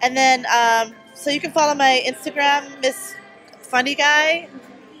 And then, so you can follow my Instagram, Miss Funny Guy.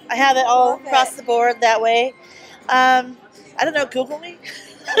 I have it all across the board that way. I don't know, Google me.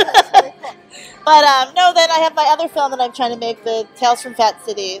 But no, then I have my other film that I'm trying to make, the Tales from Fat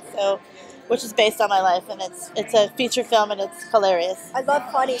City, which is based on my life, and it's a feature film and it's hilarious. I love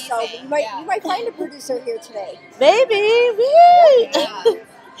funny, so you might find a producer here today. Maybe. Woo!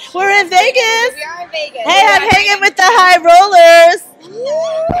 We're in Vegas. We are in Vegas. Hey, I'm hanging with the high rollers.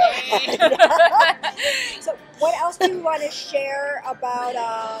 So what else do you want to share about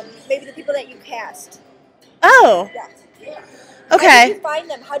maybe the people that you cast? Oh. Yeah. Okay. How did you find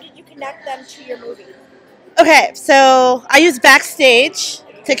them? How did you connect them to your movie? Okay, so I use Backstage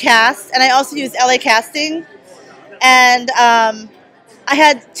to cast, and I also use LA Casting. And I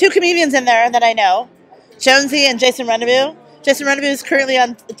had two comedians in there that I know, Jonesy and Jason Renevue. Jason Renevue is currently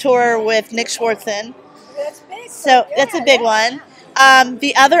on tour with Nick Swartzen. So that's a big one.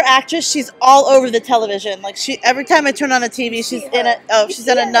 The other actress, she's all over the television. Like every time I turn on the TV, she's in it. Oh, she's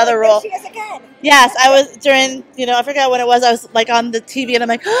in another role. Yes, I was during. I forgot when it was. I was like on the TV, and I'm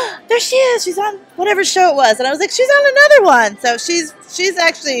like, oh, there she is. She's on whatever show it was, and I was like, she's on another one. So she's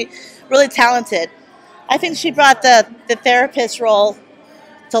actually really talented. I think she brought the therapist role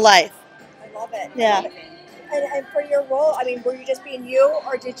to life. I love it. Yeah. I love it. And for your role, I mean, were you just being you,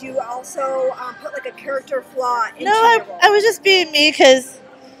 or did you also put like a character flaw into No, your role? I was just being me because,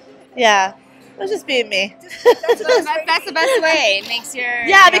 yeah, I was just being me. That's the best way. It makes your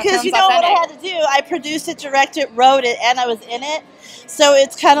because you films know what I authentic. had to do? I produced it, directed, wrote it, and I was in it. So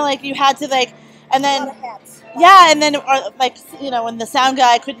it's kind of like you had to and then and then when the sound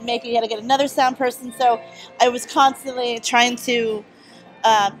guy couldn't make it, you had to get another sound person. So I was constantly trying to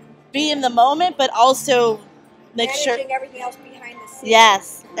be in the moment, but also make sure. Managing everything else behind the scenes.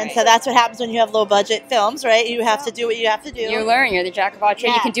 Yes, and so that's what happens when you have low budget films, right? You have to do what you have to do. You learn. You're the jack of all trades.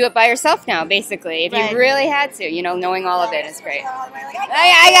 Yeah. You can do it by yourself now, basically. If Right. you really had to, knowing all of it is great.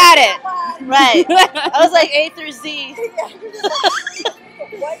 I got it. Right. I was like A through Z.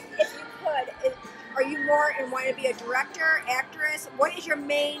 What, if you could, are you more in wanting to be a director, actress? What is your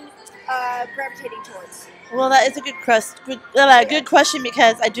main gravitating towards? Well, that is a good question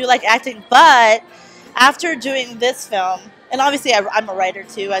because I do like acting, but after doing this film, and obviously I'm a writer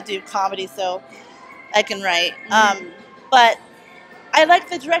too. I do comedy, so I can write. But I like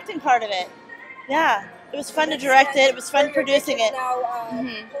the directing part of it. Yeah, it was fun to direct it. It was fun producing it.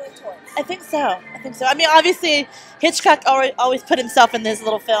 I think so. I mean, obviously Hitchcock always put himself in his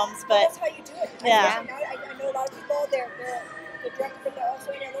little films, but That's how you do it. yeah. I know a lot of people. They're director, but they're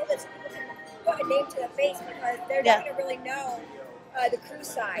also in a little bit. So people can put a name to the face because they're not going to really know the crew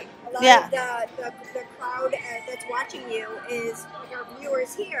side. A lot of the crowd that's watching you is like our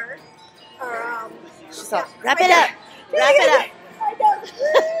viewers here. Are, Wrap it up. Wrap it up. I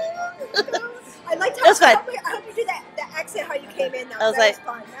know. I liked how That's fine. I hope you did the accent how you came in though. I was That like- was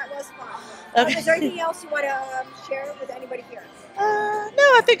fun. That was fun. Okay. Is there anything else you want to share with anybody here? No,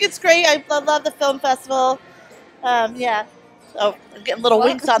 I think it's great. I love the film festival. Yeah. Oh, I'm getting little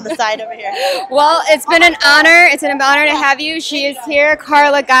winks on the side over here. Well, it's been an honor. It's an honor to have you. She is here,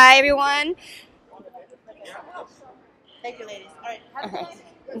 Carla Guy, everyone. Thank you, ladies. All right. Have a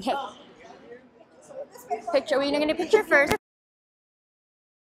good Yes. Picture. We're going to picture first.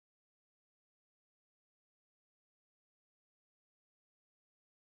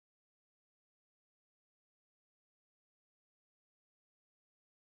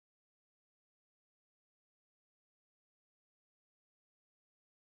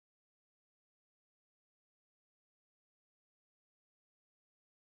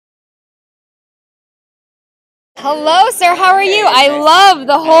 Hello, sir. How are you? I love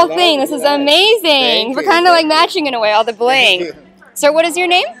the whole thing. This is amazing. We're kind of like matching in a way, all the bling. Sir, what is your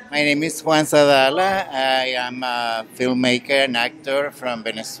name? My name is Juan Zadala. I am a filmmaker and actor from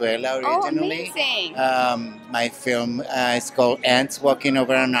Venezuela originally. Amazing. My film is called Ants Walking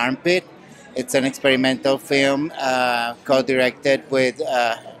Over an Armpit. It's an experimental film co-directed with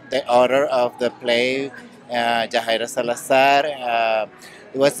the author of the play, Jahaira Salazar.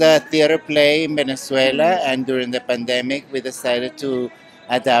 It was a theater play in Venezuela, and during the pandemic, we decided to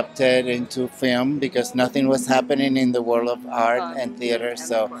adapt it into film because nothing was happening in the world of art and theater.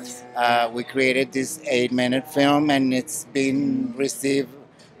 So we created this 8-minute film, and it's been received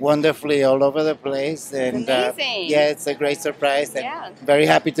wonderfully all over the place. And amazing. yeah, it's a great surprise. And Yeah. very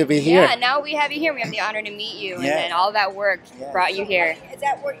happy to be here. Yeah, now we have you here. We have the honor to meet you, Yeah. and all that work brought you here. Is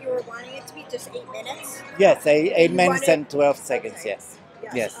that what you were wanting it to be? Just 8 minutes? Yes, 8 You minutes wanted- and 12 seconds. Yes.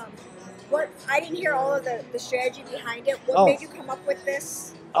 Yes. What I didn't hear all of the strategy behind it. What Oh. made you come up with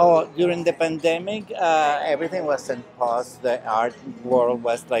this? Oh, during the pandemic, everything was in pause. The art world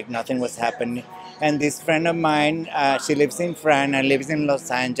was like nothing was happening. And this friend of mine, she lives in France and lives in Los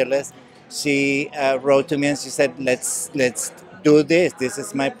Angeles. She wrote to me and she said, "Let's do this. This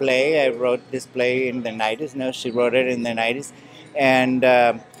is my play. I wrote this play in the 90s. No, she wrote it in the 90s, and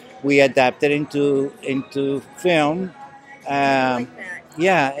we adapted into film.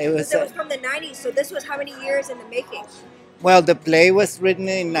 Yeah, it was. It was from the 90s, so this was how many years in the making? Well, the play was written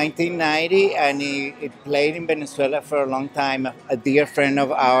in 1990, and it played in Venezuela for a long time. A dear friend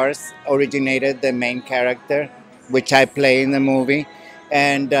of ours originated the main character, which I play in the movie,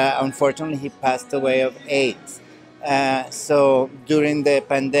 and unfortunately he passed away of AIDS. So during the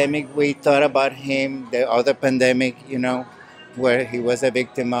pandemic, we thought about him, the other pandemic, where he was a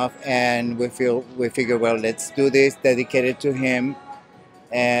victim of, and we figured, well, let's do this dedicated to him,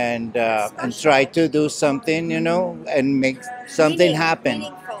 and try to do something, and make something happen.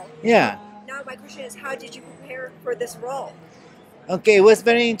 Meaningful. Yeah. Now my question is, how did you prepare for this role? Okay, it was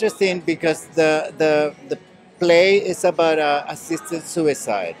very interesting because the play is about assisted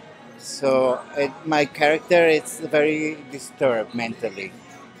suicide. So my character is very disturbed mentally.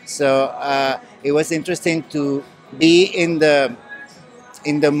 So it was interesting to be in the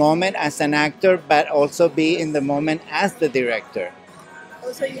moment as an actor, but also be in the moment as the director.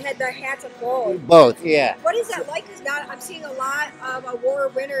 Oh, so you had the hats of both. Both, yeah. What is that like? Because now I'm seeing a lot of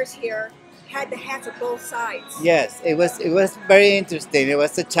award winners here had the hats of both sides. Yes, it was very interesting. It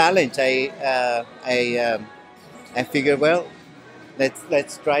was a challenge. I figured, well,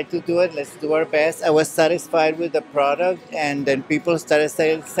 let's try to do it. Let's do our best. I was satisfied with the product, and then people started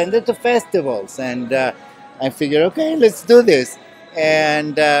saying, send it to festivals, and I figured, okay, let's do this.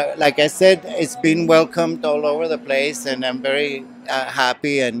 And like I said, it's been welcomed all over the place, and I'm very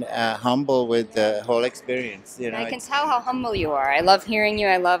happy and humble with the whole experience. I can tell how humble you are. I love hearing you.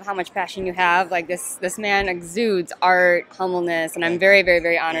 I love how much passion you have. Like this man exudes art, humbleness, and I'm very, very,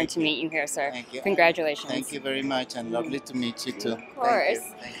 very honored to meet you here, sir. Thank you. Congratulations. Thank you very much, and lovely to meet you too. Of course.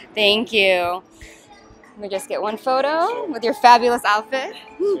 Thank you. Let me just get one photo with your fabulous outfit.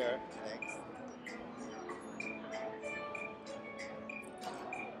 Sure.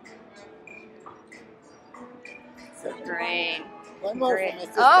 Great. One more Great. for my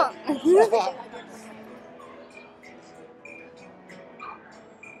sister. Oh.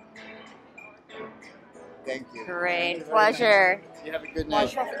 Thank you. Great. Pleasure. You have a good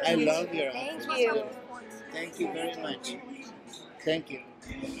night. I love your Thank outfit. you. Thank you very much. Thank you.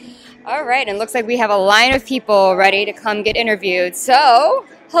 All right, and it looks like we have a line of people ready to come get interviewed. So,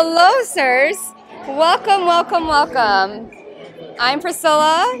 hello, sirs. Welcome, welcome, welcome. I'm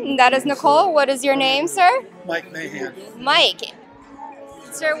Priscilla, and that is Nicole. What is your name, sir? Mike Mahan. Mike.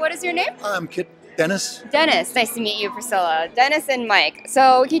 Sir, what is your name? I'm Kit Dennis. Dennis. Nice to meet you, Priscilla. Dennis and Mike.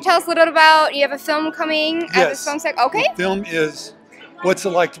 So, can you tell us a little bit about, you have a film coming at this film set? Okay. The film is What's It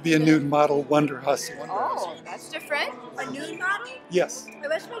Like to Be a Nude Model, Wonder Hussy. Oh, that's different. A nude model? Yes. I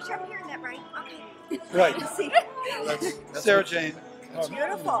wish make sure I'm hearing that right. Okay. Right. Let's see. Sarah Jane. It's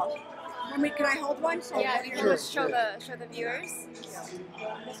beautiful. Can I hold one? So Yeah, you can just show the viewers.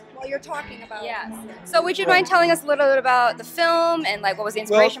 While you're talking about Yes. So would you mind telling us a little bit about the film and like what was the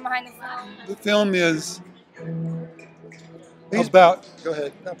inspiration behind the film? The film is about. Go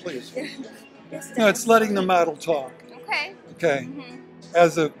ahead. No, please. No, it's letting the model talk. Okay. Okay.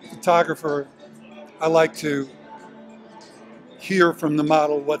 As a photographer, I like to hear from the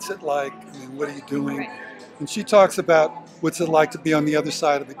model, what's it like? I mean, what are you doing? And she talks about what's it like to be on the other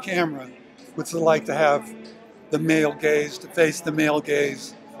side of the camera. What's it like to have the male gaze, to face the male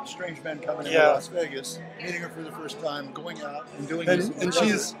gaze. Strange men coming into Las Vegas, meeting her for the first time, going out and doing this. And she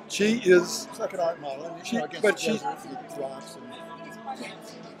is. It's like an art model. And, against but the she, desert with rocks and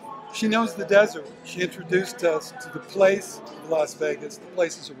she knows the desert. She introduced us to the place of Las Vegas, the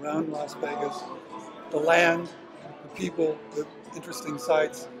places around Las Vegas, the land, the people, the interesting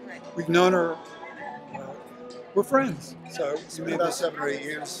sights. We've known her. We're friends, so it's been about 7 or 8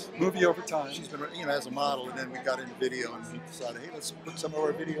 years. Movie over time. She's been, as a model, and then we got into video, and we decided, hey, let's put some of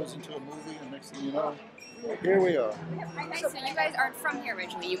our videos into a movie. And next thing you know, here we are. Nice. So you guys aren't from here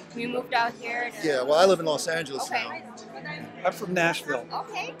originally. You moved out here. Yeah. Well, I live in Los Angeles now. I'm from Nashville.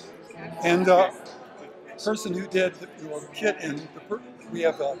 Okay. And person who did Kit and we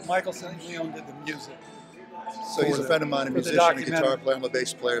have Michael St. Leon did the music. So he's a friend of mine, a musician, a guitar player, I'm a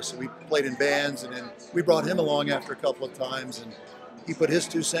bass player. So we played in bands, and then we brought him along after a couple of times, and he put his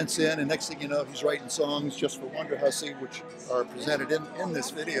 2 cents in, and next thing you know, he's writing songs just for Wonder Hussy, which are presented in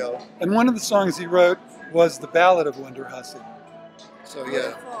this video. And one of the songs he wrote was the Ballad of Wonder Hussy. So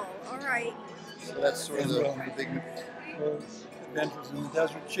yeah. All right. So that's sort of the big Adventures in the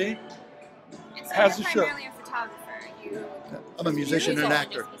Desert. She So has a you're show. primarily a photographer. I'm a musician and an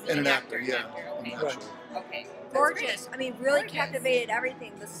actor. Yeah. Okay. Okay. Gorgeous. I mean, really captivated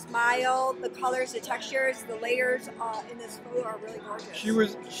everything. The smile, the colors, the textures, the layers in this photo are really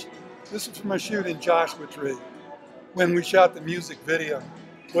gorgeous. This was from a shoot in Joshua Tree when we shot the music video.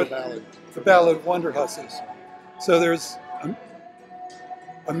 The Ballad of Wonder Hussies. So there's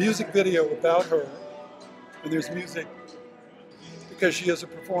a music video about her, and there's music because she is a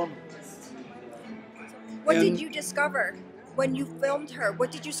performer. What did you discover when you filmed her?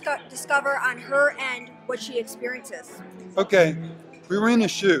 What did you discover on her end, what she experiences? Okay, we were in a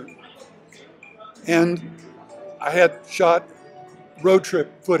shoot, and I had shot road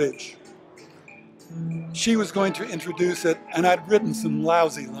trip footage. She was going to introduce it, and I'd written some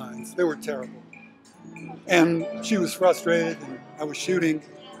lousy lines. They were terrible. And she was frustrated, and I was shooting.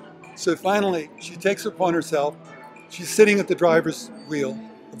 So finally, she takes it upon herself. She's sitting at the driver's wheel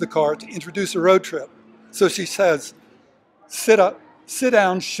of the car to introduce a road trip. So she says, sit up, sit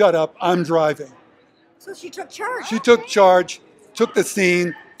down, shut up, I'm driving. So she took charge. She took charge, took the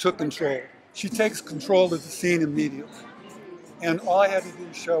scene, took control. She takes control of the scene immediately. And all I had to do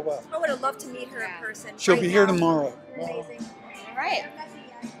was show up. I would have loved to meet her in person. She'll right be here now. tomorrow. Amazing. All right.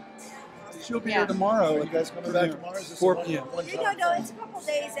 She'll be here tomorrow. You guys coming back tomorrow? Is this 4 one- p.m. one No, no, it's a couple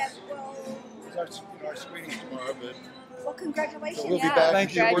days that will. Our screening's tomorrow, but Well, congratulations. So we'll be back.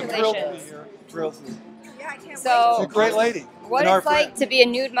 Thank you. We're thrilled to be Congratulations. here. Thrilled to be here. Yeah, I can't So, She's a great lady. what And our it's like to be a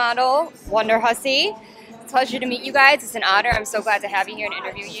nude model, Wonder Hussy. It's a pleasure to meet you guys. It's an honor. I'm so glad to have you here and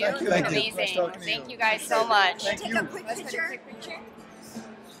interview you. Thank you. It's Thank you. amazing. Nice talking to Thank you. you guys so much. Thank Take you. a quick picture.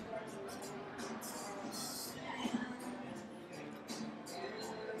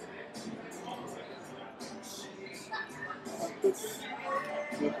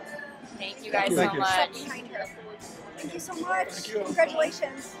 Thank you guys Thank so you. much. Thank you so much.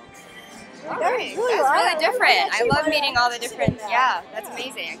 Congratulations. All right, that's really different. I love meeting all the different. Yeah, that's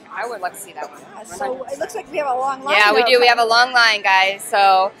amazing. I would love to see that one. So it looks like we have a long line. Yeah, we do. We have a long line, guys.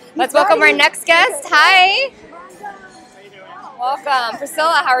 So let's welcome our next guest. Hi. Welcome,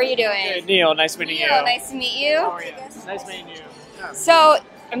 Priscilla. How are you doing? Good, Neil. Nice meeting you. Neil, nice to meet you. How are you? Nice meeting you. So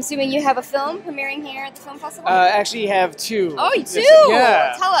I'm assuming you have a film premiering here at the film festival. Actually, you have two. Oh, you do?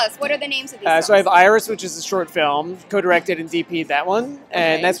 Yeah. Tell us, what are the names of these So I have films? Iris, which is a short film, co-directed and DP'd that one,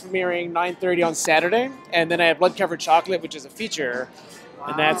 and Okay. that's premiering 9:30 on Saturday. And then I have Blood Covered Chocolate, which is a feature,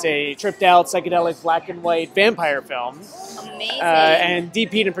 and that's a tripped out psychedelic black and white vampire film. Amazing. And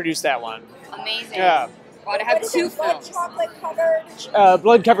DP'd and produced that one. Amazing. Yeah. Well, I have What is two it? Blood films. chocolate covered.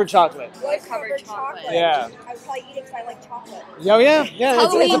 Blood Covered Chocolate. Blood covered chocolate. Yeah. I would probably eat it because I like chocolate. Oh yeah, yeah.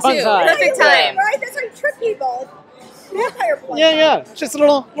 It's a fun too. time. Perfect time. Right? That's how you trick people. Vampire blood. Yeah, yeah. Just a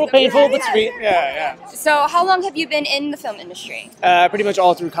little painful, but Yeah. sweet. Yeah, yeah. So how long have you been in the film industry? Pretty much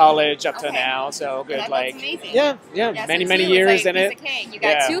all through college up to now, so good. That's like, amazing. yeah, Yeah, many so two, years it's like in piece it. of cake. You got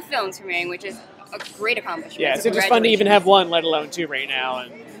Yeah. two films premiering, which is a great accomplishment. Yeah, so it's just fun to even congratulations. have one, let alone two right now,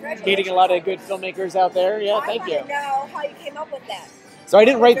 and meeting a lot of good filmmakers out there. Yeah, thank you. I want to know how you came up with that. So I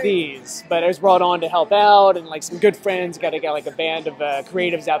didn't write these, but I was brought on to help out, and like some good friends got like a band of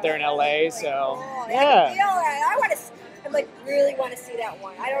creatives out there in LA. So Oh, yeah. I want to. I like really want to see that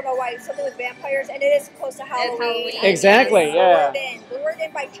one. I don't know why. Something with vampires, and it is close to Halloween. Halloween. Exactly, yeah. Lured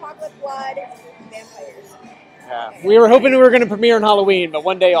in by chocolate blood, vampires. Yeah. We were hoping we were going to premiere on Halloween, but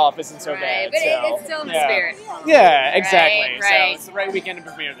one day off isn't so bad. But so, it's still in the yeah. spirit. Yeah, exactly. Right, right. So it's the right weekend to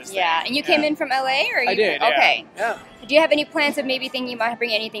premiere this. Yeah, thing. and you came in from LA, or you? I did. Yeah. Okay. Yeah. Do you have any plans of maybe thinking you might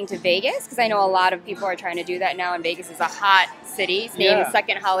bring anything to Vegas? Because I know a lot of people are trying to do that now, and Vegas is a hot city. It's named Yeah.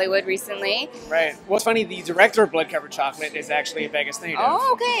 Second Hollywood recently. Right. What's funny, the director of Blood Covered Chocolate is actually a Vegas native.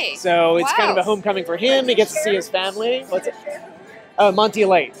 Oh, okay. So it's kind of Wow. a homecoming for him. He gets to see his family. What's it? Monty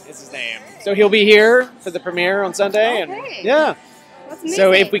Light is his name. So he'll be here for the premiere on Sunday. Okay. And yeah. That's So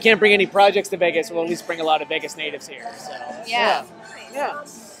amazing. if we can't bring any projects to Vegas, we'll at least bring a lot of Vegas natives here. So Yeah. Yeah.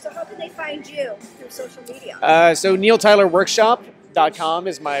 So how can they find you through social media? So neiltylerworkshop.com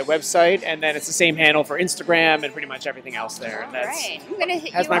is my website, and then it's the same handle for Instagram and pretty much everything else there. And that's Right. I'm gonna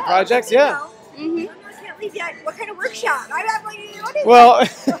hit has you my up. projects. Yeah. Mm-hmm. I can't leave yet. What kind of workshop? I'm not like, what is Well,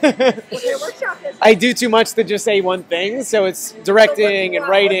 what kind of workshop is I do too much to just say one thing, so it's directing and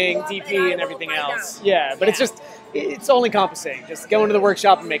writing, DP, and everything else. Yeah, but it's just, it's all encompassing. Just going to the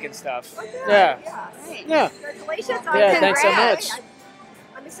workshop and making stuff. Yeah. Yeah. Congratulations. Yeah, thanks so much.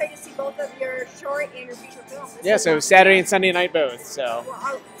 I'm excited to see both of your short and your feature films. Yeah, so Saturday and Sunday night both. So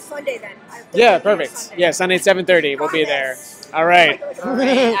Sunday then. yeah, perfect. Yeah, Sunday at 7:30. We'll be there. All right. All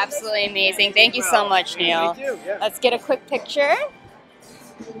right. Absolutely amazing. Thank you so much, Neil. Thank you, yeah. Let's get a quick picture.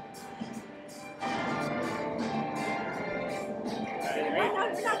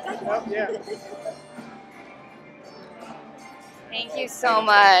 Thank you so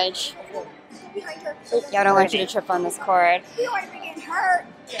much. Yeah, I don't want you to trip on this cord. We don't want to begin hurt.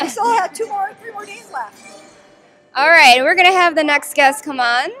 We still have 3 more days left. All right, we're gonna have the next guest come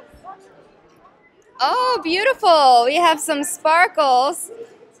on. Oh, beautiful! We have some sparkles.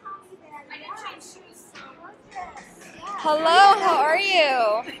 Hello, how are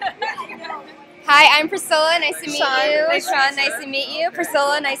you? Hi, I'm Priscilla. Nice to meet you. Sean, nice to meet you.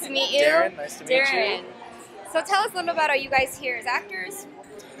 Priscilla, nice to meet you. Darren, nice to meet you. Darren. So tell us a little about, are you guys here as actors,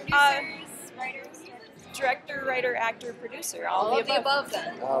 producers, writers? Director, writer, actor, producer, All of the above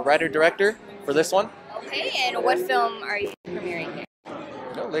then. Writer director for this one. Okay, and what film are you premiering here?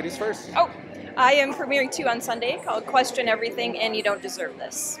 No, ladies first. Oh, I am premiering 2 on Sunday called Question Everything and You Don't Deserve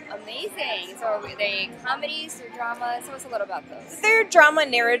This. Amazing. So are they comedies or dramas? Tell us a little about those. They're drama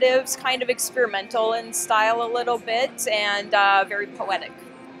narratives, kind of experimental in style a little bit, and very poetic.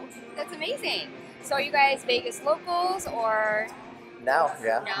 That's amazing. So are you guys Vegas locals or? Now,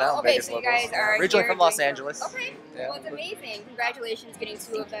 yeah. Now, Okay, Vegas so you locals. guys are originally here from Los doing- Angeles. Okay. Yeah. Well, it's amazing. Congratulations getting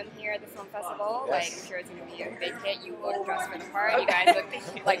 2 of them here at the film festival. Yes. Like, I'm sure it's going to be a big hit. You look dressed for the part. You guys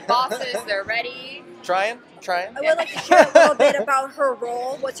look like bosses. They're ready. Trying. I would like to share a little bit about her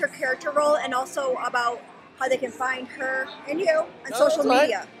role. What's her character role, and also about how they can find her and you on social that's fine.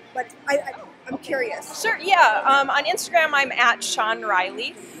 media. But I'm curious. Sure, yeah. On Instagram, I'm at Sean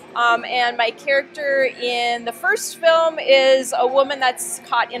Riley. And my character in the first film is a woman that's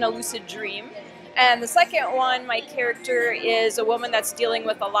caught in a lucid dream. And the second one, my character is a woman that's dealing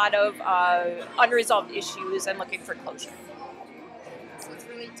with a lot of unresolved issues and looking for closure. So it's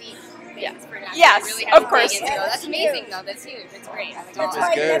really deep. Yeah. For an actor. Yes, You really have of to course. dig into it. That's amazing, though. That's huge. It's great. That's is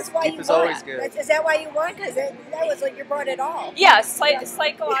why. good. That's why Deep you is won. always good. Is that why you won? Because that was like you brought it all. Yeah,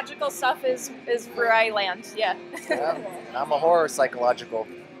 psychological stuff is where I land. Yeah. Yeah. I'm a horror psychological.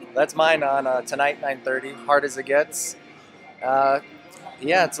 That's mine on tonight, 9:30. Hard as it gets. Yeah,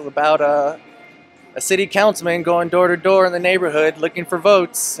 it's about a city councilman going door to door in the neighborhood looking for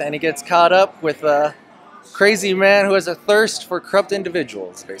votes, and he gets caught up with a crazy man who has a thirst for corrupt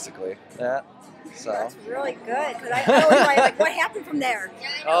individuals, basically. Yeah. So. That's really good. Because I always like, what happened from there?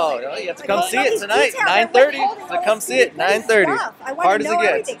 Oh, no, you have to Like, come all see it these tonight, details, I'm 9:30. holding So all come this see it, good 9:30. stuff. I want Hard to as know it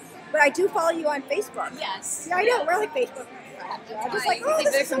gets. everything. But I do follow you on Facebook. Yes. Yeah, I don't really Facebook. I'm just like, oh, Seems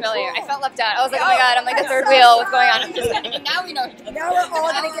this very is so familiar. cool. I felt left out. I was like, oh my god, I'm like the third so wheel. What's going on? sorry. And now we know. Now we're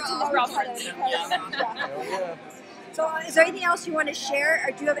all going to get to know each other. Yeah. So is there anything else you want to share?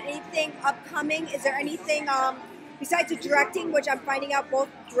 Or do you have anything upcoming? Is there anything besides the directing, which I'm finding out both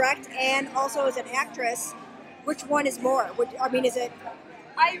direct and also as an actress, which one is more? Is it?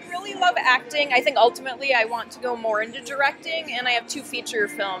 I really love acting. I think ultimately I want to go more into directing, and I have 2 feature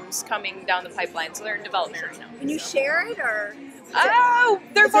films coming down the pipeline, so they're in development right now. Can you share it or? Oh,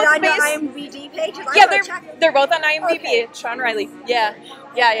 they're is both it on based. the IMDb page? Yeah, they're both on IMDb. Sean Riley. Yeah.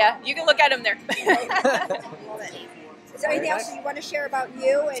 You can look at him there. Is there anything else you want to share about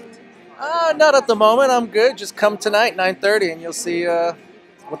you and? Not at the moment. I'm good. Just come tonight, 9:30, and you'll see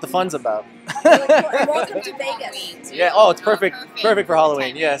what the fun's about. And welcome to Vegas. Yeah. Oh, it's perfect. Perfect for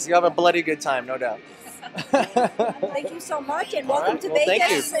Halloween. Yes, you have a bloody good time, no doubt. Thank you so much, and welcome to well, thank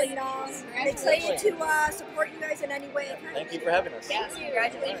Vegas. you. And I'm excited to support you guys in any way I can. Thank you for having us. Yes,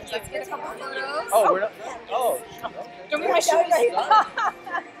 congratulations. Let's get a couple photos. Oh, we're not. Oh. Don't be my shoes.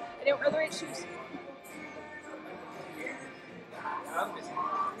 I didn't wear the right shoes.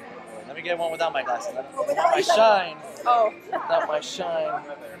 Let me get one without my glasses. Without my shine. Oh. Without my shine.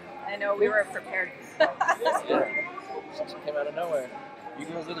 I know, we were prepared. Yeah. She came out of nowhere. You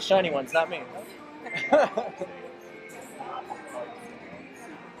girls are the shiny ones, not me.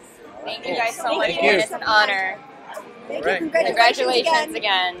 Thank you guys so Thank much. you. It's an honor. Thank Right. you. Congratulations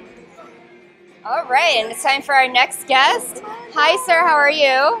again. All right, and it's time for our next guest. Hi, sir. How are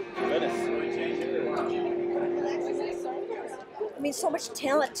you? I mean, so much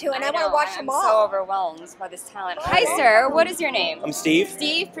talent too, and I want know, to watch them I'm all. so overwhelmed by this talent. Hi, sir. What is your name? I'm Steve.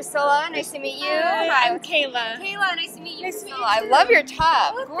 Steve, Priscilla. Nice to meet you. Hi, I'm Kayla. Kayla, nice to meet you. Priscilla. I love your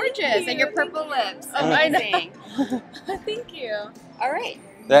top. Gorgeous. And your purple lips. Amazing. Thank you. All right.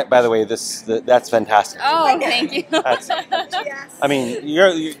 That, by the way, that's fantastic. Oh, thank you. I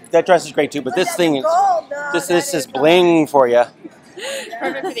mean, that dress is great too, but this thing is gold, this is bling for you.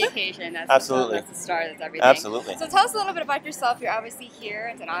 Perfect for the occasion. That's Absolutely. That's the star. That's everything. Absolutely. So tell us a little bit about yourself. You're obviously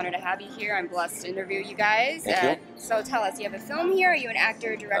here. It's an honor to have you here. I'm blessed to interview you guys. Thank you. So tell us, you have a film here? Are you an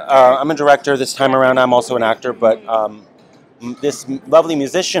actor, director? I'm a director this time around. I'm also an actor, but this lovely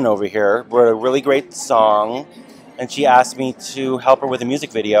musician over here wrote a really great song, and she asked me to help her with a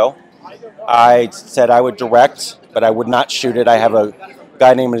music video. I said I would direct, but I would not shoot it. I have a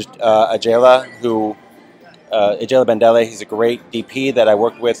guy named Ajayla Ajayla Bandele. He's a great DP that I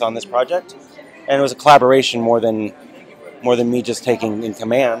worked with on this project, and it was a collaboration more than me just taking in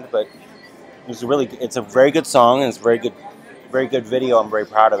command. But it's a very good song, and it's a very good video. I'm very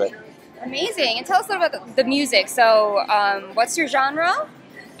proud of it. Amazing. And tell us a little about the music. So, what's your genre?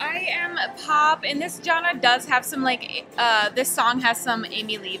 I am pop, and this genre does have some this song has some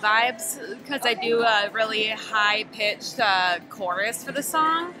Amy Lee vibes because I do a really high pitched chorus for the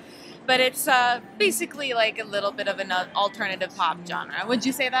song. But it's basically like a little bit of an alternative pop genre. Would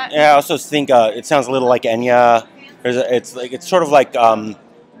you say that? Yeah, I also think it sounds a little like Enya. It's sort of like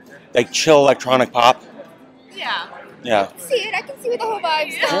chill electronic pop. Yeah. Yeah. See it. I can see what the whole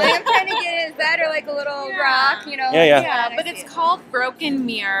vibe's going. I'm trying to get it. Is that or like a little rock, you know? Yeah. But it's called Broken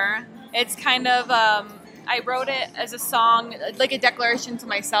Mirror. It's kind of I wrote it as a song, like a declaration to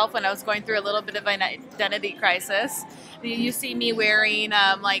myself when I was going through a little bit of an identity crisis. You see me wearing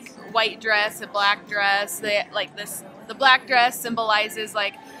like white dress, a black dress. The black dress symbolizes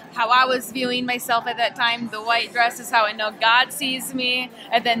like how I was viewing myself at that time. The white dress is how I know God sees me,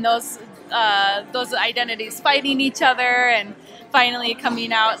 and then those identities fighting each other, and finally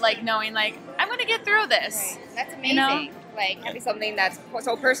coming out like knowing like I'm gonna get through this. Right. That's amazing. You know? Like having something that's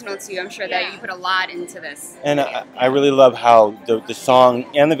so personal to you. I'm sure that you put a lot into this. And I really love how the song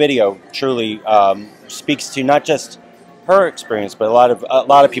and the video truly speaks to not just her experience, but a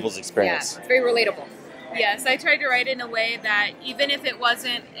lot of people's experience. Yeah, it's very relatable. Yes, I tried to write in a way that even if it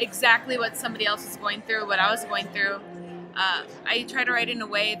wasn't exactly what somebody else was going through, what I was going through, I try to write in a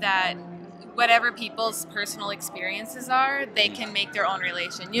way that whatever people's personal experiences are, they can make their own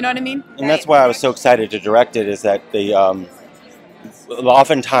relation. You know what I mean? And that's why I was so excited to direct it. Is that the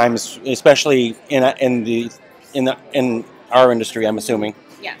oftentimes, especially in our industry, I'm assuming,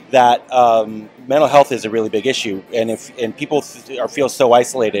 that mental health is a really big issue, and people feel so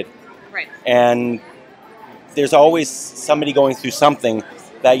isolated, right? And there's always somebody going through something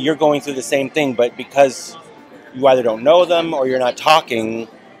that you're going through the same thing, but because you either don't know them or you're not talking,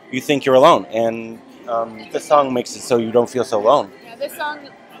 you think you're alone. And this song makes it so you don't feel so alone. Yeah, this song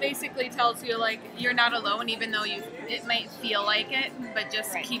basically tells you like you're not alone, even though it might feel like it, but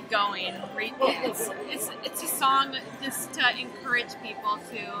just keep going. It's a song just to encourage people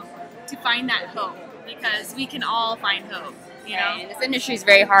to find that hope, because we can all find hope. You know? And this industry is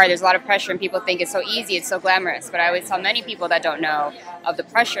very hard. There's a lot of pressure, and people think it's so easy, it's so glamorous. But I always tell many people that don't know of the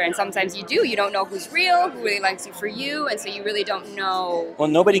pressure, and sometimes you don't know who's real, who really likes you for you, and so you really don't know. Well,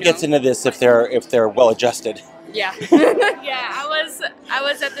 nobody gets into this if they're well adjusted. Yeah. Yeah, I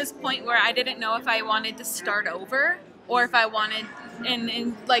was at this point where I didn't know if I wanted to start over, or if I wanted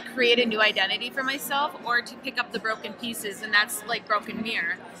and like create a new identity for myself, or to pick up the broken pieces, and that's like Broken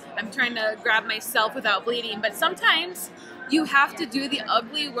Mirror. I'm trying to grab myself without bleeding, but sometimes you have to do the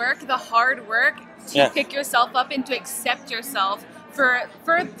ugly work, the hard work, to pick yourself up and to accept yourself for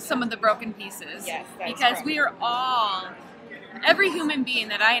some of the broken pieces. Yes, because we are all, every human being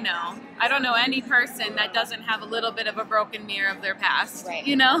that I know, I don't know any person that doesn't have a little bit of a broken mirror of their past. Right.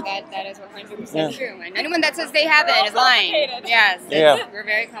 You know? That is 100% true. And anyone that says they haven't is lying. Yes. We're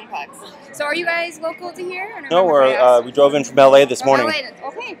very complex. So are you guys local to here? No, we drove in from LA this morning. LA.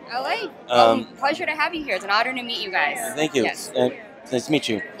 Okay, LA. Pleasure to have you here. It's an honor to meet you guys. Thank you. Yes. Nice to meet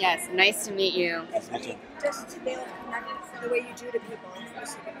you. Yes, nice to meet you. Nice to meet you. Just to be able to connect the way you do to people.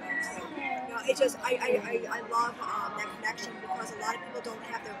 You know, it's just I love that connection, because a lot of people don't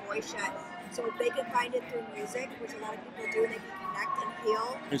have their voice yet. So if they can find it through music, which a lot of people do, they can connect and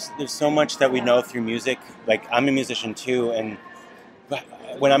heal. There's so much that we know through music. Like, I'm a musician too, and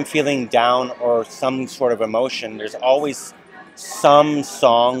when I'm feeling down or some sort of emotion, there's always some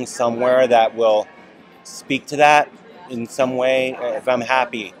song somewhere that will speak to that in some way. If I'm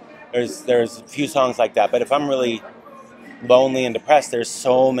happy, there's a few songs like that. But if I'm really lonely and depressed, there's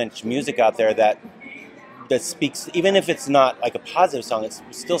so much music out there that speaks, even if it's not like a positive song, it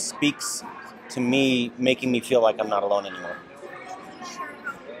still speaks to me, making me feel like I'm not alone anymore.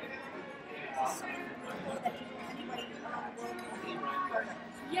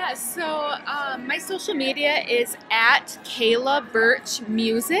 Yeah, so my social media is at Kayla Birch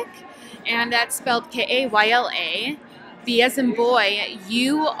Music, and that's spelled Kayla, B as in boy,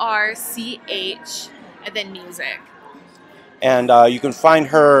 URCH, and then music. And you can find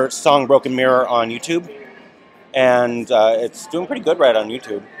her song Broken Mirror on YouTube, and it's doing pretty good right on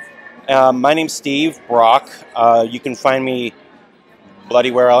YouTube. My name's Steve Brock. You can find me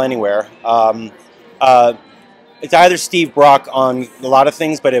bloody well anywhere. It's either Steve Brock on a lot of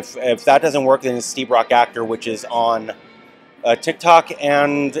things, but if that doesn't work, then it's Steve Brock Actor, which is on TikTok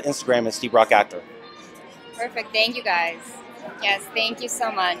and Instagram is Steve Brock Actor. Perfect. Thank you guys. Yes, thank you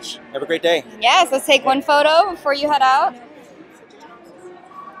so much. Have a great day. Yes, let's take one photo before you head out.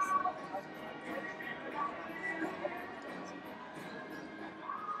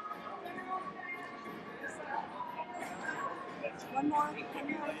 One more.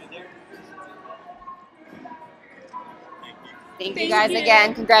 Thank you guys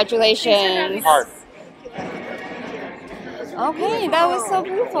again. Congratulations. Hard. Okay, that was so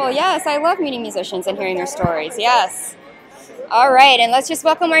beautiful. Yes, I love meeting musicians and hearing their stories. Yes. All right, and let's just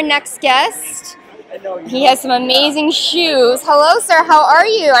welcome our next guest. He has some amazing shoes. Hello, sir. How are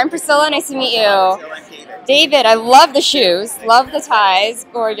you? I'm Priscilla. Nice to meet you. David, I love the shoes. Love the ties.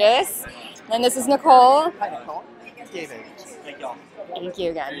 Gorgeous. And this is Nicole. Hi, Nicole. David. Thank y'all. Thank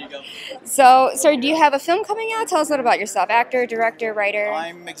you again. So, sir, do you have a film coming out? Tell us a little about yourself. Actor, director, writer.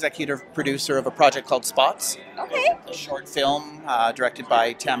 I'm executive producer of a project called Spots. Okay. A short film directed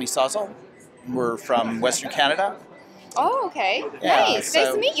by Tammy Sawzell. We're from Western Canada. Oh, okay. Yeah, Nice. Nice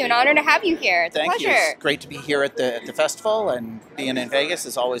so- to meet you. An honor to have you here. It's a Thank you. pleasure. It's great to be here at the festival, and being in Vegas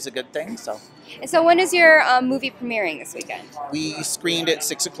is always a good thing. So And so, when is your movie premiering this weekend? we screened at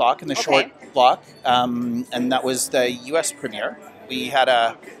 6 o'clock in the Okay. short block, and that was the U.S. premiere. We had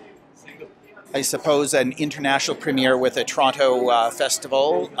I suppose, an international premiere with a Toronto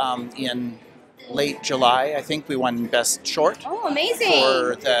festival in late July. I think we won Best Short. Oh, amazing.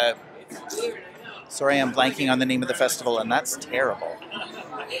 For the... Sorry, I'm blanking on the name of the festival, and that's terrible.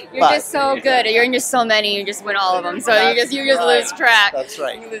 You're just so good. You're in just so many. You just win all of them. So you just lose track. That's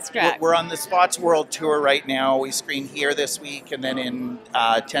right. You lose track. We're on the Spots World Tour right now. We screen here this week, and then in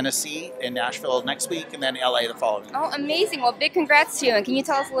Tennessee, in Nashville next week, and then LA the following week. Oh, amazing. Well, big congrats to you. And can you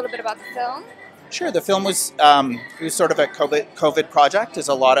tell us a little bit about the film? Sure. The film was it was sort of a COVID project, as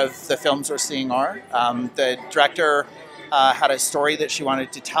a lot of the films we're seeing are. The director had a story that she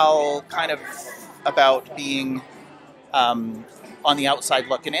wanted to tell, kind of about being on the outside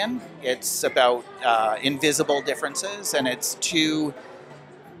looking in. It's about invisible differences, and it's two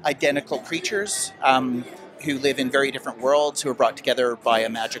identical creatures who live in very different worlds, who are brought together by a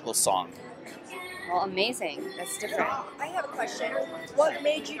magical song. Well, amazing. That's different. I have a question. What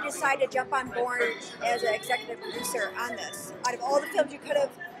made you decide to jump on board as an executive producer on this? Out of all the films you could have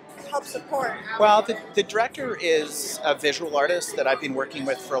helped support. Well, the director is a visual artist that I've been working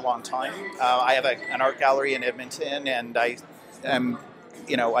with for a long time. I have an art gallery in Edmonton, and I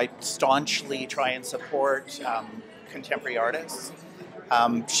staunchly try and support contemporary artists.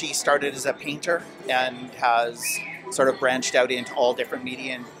 She started as a painter and has sort of branched out into all different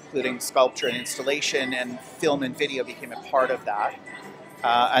media, including sculpture and installation, and film and video became a part of that.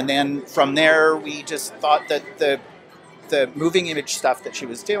 And then from there, we just thought that the moving image stuff that she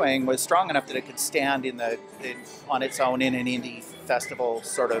was doing was strong enough that it could stand on its own in an indie festival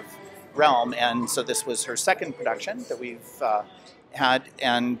sort of realm. And so this was her second production that we've had,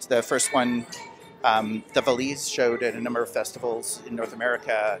 and the first one, The Valise, showed at a number of festivals in North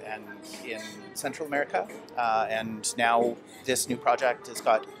America and in Central America. And now this new project has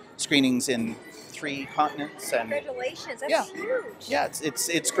got screenings in 3 continents. And Congratulations, that's yeah. huge. Yeah,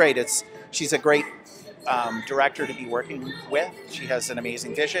 it's great. She's a great director to be working with. She has an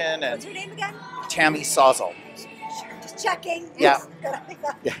amazing vision. And What's her name again? Tammy Sawzell. Just checking. Yeah.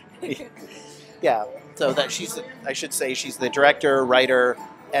 Yeah. So that I should say she's the director, writer,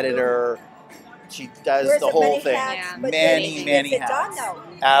 editor. She does Wears the the whole many thing. hats, but Many, she many gets it hats. done, though.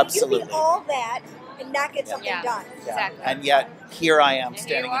 Absolutely. You can be all that and not get something done. Yeah. And yet here I am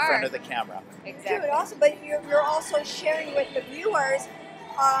standing in front of the camera. Dude, also, but you're also sharing with the viewers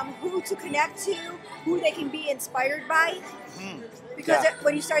who to connect to, who they can be inspired by. Because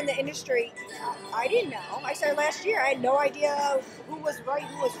when you start in the industry, I didn't know. I started last year. I had no idea who was right,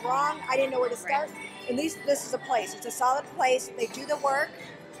 who was wrong. I didn't know where to start. At least this is a place. It's a solid place. They do the work,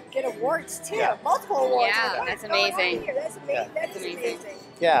 get awards too, Yeah. multiple awards. Yeah, Like, that's what's going on amazing. here? That's amazing. That is amazing.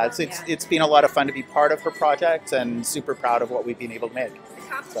 Yeah, it's been a lot of fun to be part of her project, and super proud of what we've been able to make.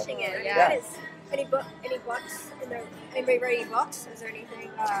 Accomplishing it. Yeah. That is. Any books? Anybody write any books? Is there anything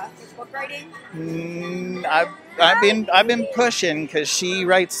with book writing? I've been pushing, because she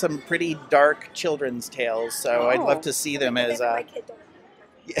writes some pretty dark children's tales, so I'd love to see them as My kid don't.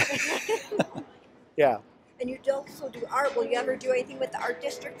 yeah. And you also do art. Will you ever do anything with the art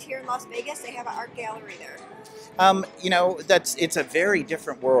district here in Las Vegas? They have an art gallery there. It's a very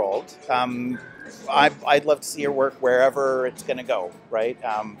different world. I'd love to see her work wherever it's going to go, right?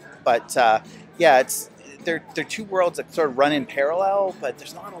 They're two worlds that sort of run in parallel, but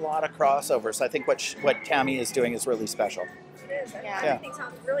there's not a lot of crossover. So I think what Tammy is doing is really special. It is. Yeah. Everything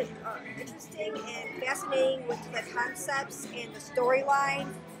sounds really interesting and fascinating with the concepts and the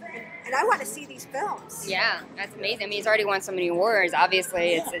storyline. And I want to see these films. Yeah, that's amazing. I mean, he's already won so many awards.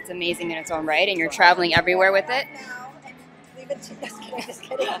 Obviously, it's amazing in its own right, and you're traveling everywhere with it. Just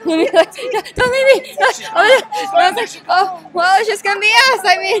kidding. Don't leave me. Well, it's just gonna be us.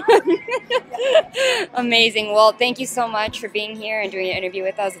 I mean, amazing. Well, thank you so much for being here and doing an interview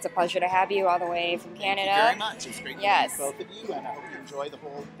with us. It's a pleasure to have you all the way from Canada. Thank you very much. It's great to Yes. meet both of you, and I hope you enjoy the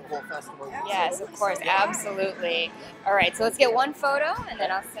whole festival. Yes, of course, absolutely. All right, so let's get one photo, and then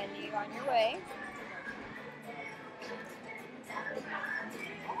I'll send you on your way.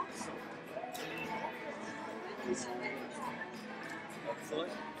 Excellent.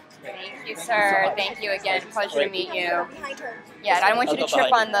 Thank you, sir. Thank you again. Pleasure to meet you. Yeah, I don't want you to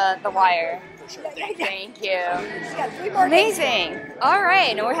trip on the wire. Thank you. Amazing. All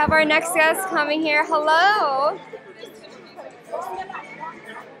right, and we have our next guest coming here. Hello.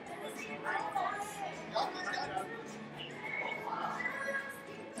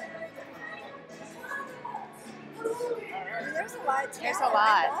 There's a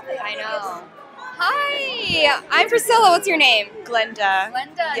lot. I know. Hi, I'm Priscilla. What's your name? Glenda.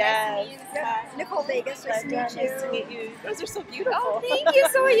 Glenda. Yes. Nicole Vegas. Nice Nice to meet you. Those are so beautiful. Oh, thank you.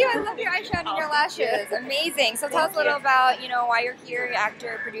 So are you. I love your eyeshadow and your lashes. Amazing. So tell us a little about, why you're here, your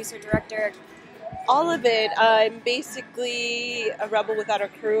actor, producer, director. All of it. I'm basically a rebel without a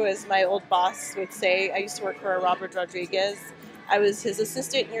crew, as my old boss would say. I used to work for Robert Rodriguez. I was his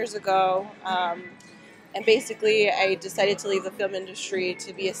assistant years ago. And basically, I decided to leave the film industry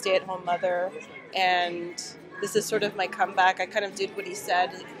to be a stay-at-home mother. And this is sort of my comeback. I kind of did what he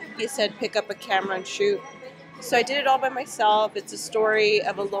said. He said, pick up a camera and shoot. So I did it all by myself. It's a story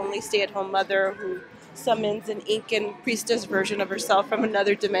of a lonely stay-at-home mother who summons an Incan priestess version of herself from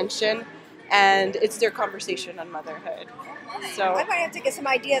another dimension. And it's their conversation on motherhood. So I might have to get some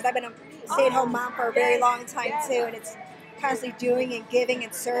ideas. I've been a stay-at-home mom for a very long time, too. And it's constantly doing and giving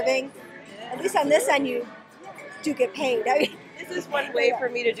and serving. At least on this end, you do get paid. I mean, this is one way for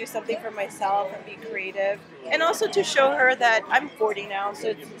me to do something for myself and be creative, and also to show her that I'm 40 now. So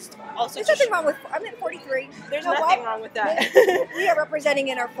it's also there's nothing wrong with. I'm at 43. There's You know nothing what? wrong with that. We are representing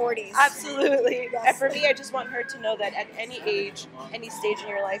in our 40s. Absolutely. Yes. And for me, I just want her to know that at any age, any stage in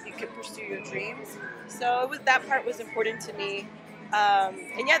your life, you can pursue your dreams. So that part was important to me.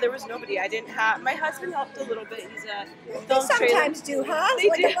 And yeah, there was nobody. I didn't have. My husband helped a little bit. He's a film sometimes do, huh? They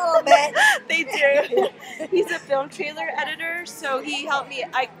Like do. a little bit. They do. He's a film trailer editor, so he helped me.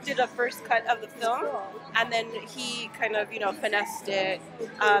 I did a first cut of the film, and then he kind of, finessed it.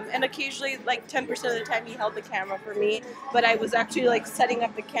 And occasionally, like 10% of the time, he held the camera for me. But I was actually like setting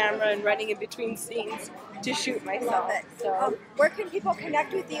up the camera and running in between scenes to shoot myself. So. Where can people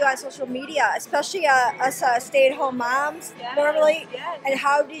connect with you on social media, especially us stay-at-home moms normally? And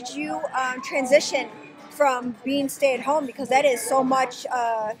how did you transition from being stay-at-home, because that is so much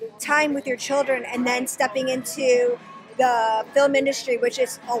time with your children, and then stepping into the film industry, which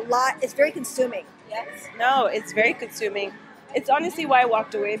is a lot. It's very consuming. Yes. No, it's very consuming. It's honestly why I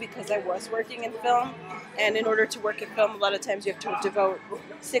walked away, because I was working in film, and in order to work in film, a lot of times you have to devote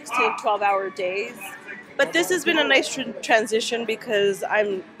 16, 12-hour days. But this has been a nice transition, because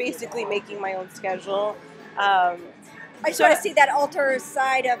I'm basically making my own schedule. I just want to see that altar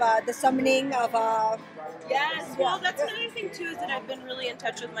side of the summoning of. Yes, well, that's another thing too, is that I've been really in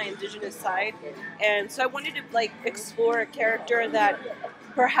touch with my indigenous side, and so I wanted to explore a character that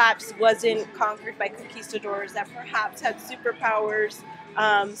perhaps wasn't conquered by conquistadors, that perhaps had superpowers.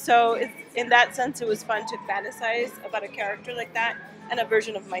 So in that sense, it was fun to fantasize about a character like that and a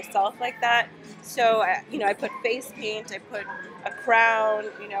version of myself like that. So I put face paint, I put a crown,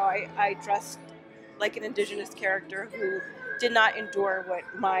 I dressed like an indigenous character who did not endure what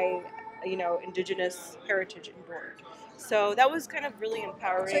my indigenous heritage endured. So that was kind of really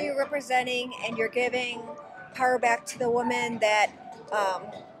empowering. So you're representing and you're giving power back to the women that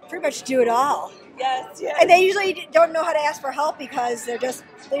pretty much do it all. Yes, yes. And they usually don't know how to ask for help, because they just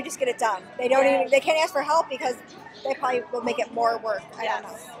get it done. They can't ask for help because they probably will make it more work. I don't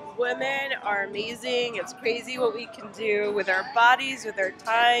know. Women are amazing. It's crazy what we can do with our bodies, with our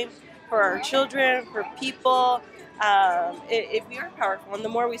time, for our children, for people. If we are powerful, and the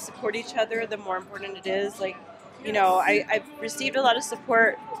more we support each other, the more important it is. I've received a lot of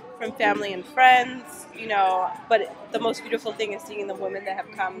support from family and friends, but the most beautiful thing is seeing the women that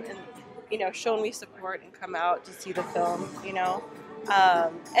have come and, shown me support and come out to see the film,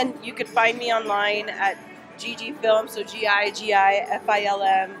 and you could find me online at GG Film, so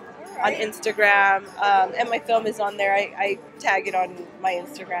GIGIFILM on Instagram, and my film is on there. I tag it on my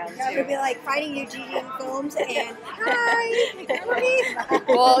Instagram too. It would be like finding you GG Films and hi.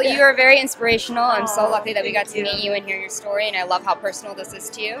 Well, you are very inspirational. I'm so lucky that we got to meet you and hear your story, and I love how personal this is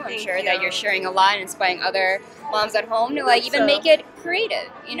to you. I'm sure that you're sharing a lot and inspiring other moms at home to even make it creative.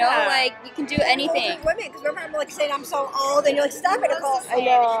 You can do anything. Women, because remember I'm saying I'm so old, and you're like, stop it, Nicole. I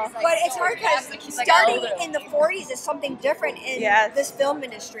know. But it's hard because starting in the 40s is something different in this film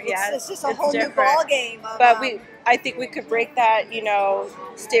industry. It's just a whole new ball game. But I think we could break that,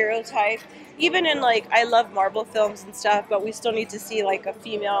 stereotype. Even in I love Marvel films and stuff, but we still need to see a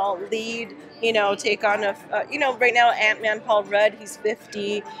female lead, take on right now Ant-Man, Paul Rudd, he's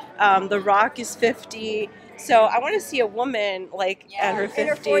 50, The Rock is 50. So I want to see a woman like at her 50s. In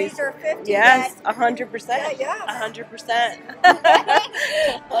her 40s or 50s. Yes, 100%. Yeah.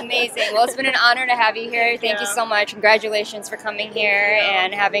 100%. Amazing. Well, it's been an honor to have you here. Thank you so much. Congratulations for coming here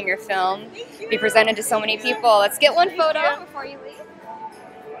and having your film be presented to so many people. Let's get one photo before you leave.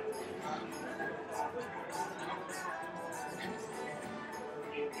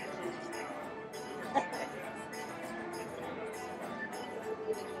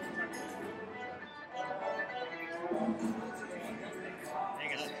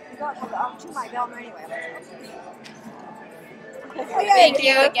 Thank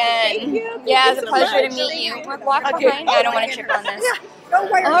you again. Thank you. Yeah, it's a pleasure to meet you. Walk behind. I don't want to trip on this.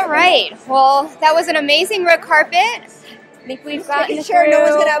 All right. Well, that was an amazing red carpet. I think we've gotten Making sure through. no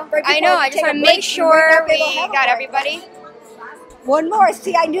one's gonna break I before know. we I just take want a to break make and bring sure that big we old head got over. everybody. One more.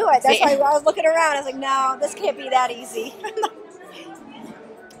 See, I knew it. That's See. why I was looking around. I was like, no, this can't be that easy.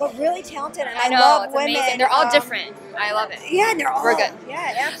 But really talented, and I know, love it's women. amazing. They're all different. I love it. Yeah, and they're all. We're good.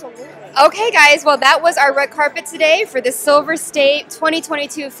 Yeah, absolutely. Okay, guys. Well, that was our red carpet today for the Silver State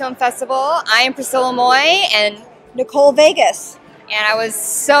 2022 Film Festival. I am Priscilla Moy and Nicole Vegas. And I was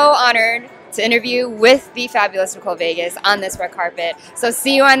so honored to interview with the fabulous Nicole Vegas on this red carpet. So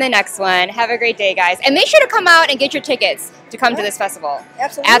see you on the next one. Have a great day, guys. And make sure to come out and get your tickets to come to this festival.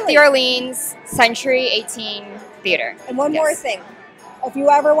 Absolutely. At the Orleans Century 18 Theater. And one more thing. If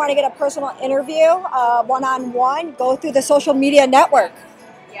you ever want to get a personal interview, one-on-one, go through the social media network.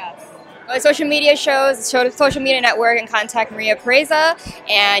 Yes. Go to social media shows, social media network, and contact Maria Pureza.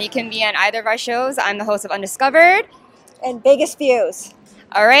 And you can be on either of our shows. I'm the host of Undiscovered. And Biggest Views.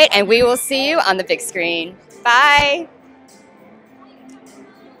 All right, and we will see you on the big screen. Bye.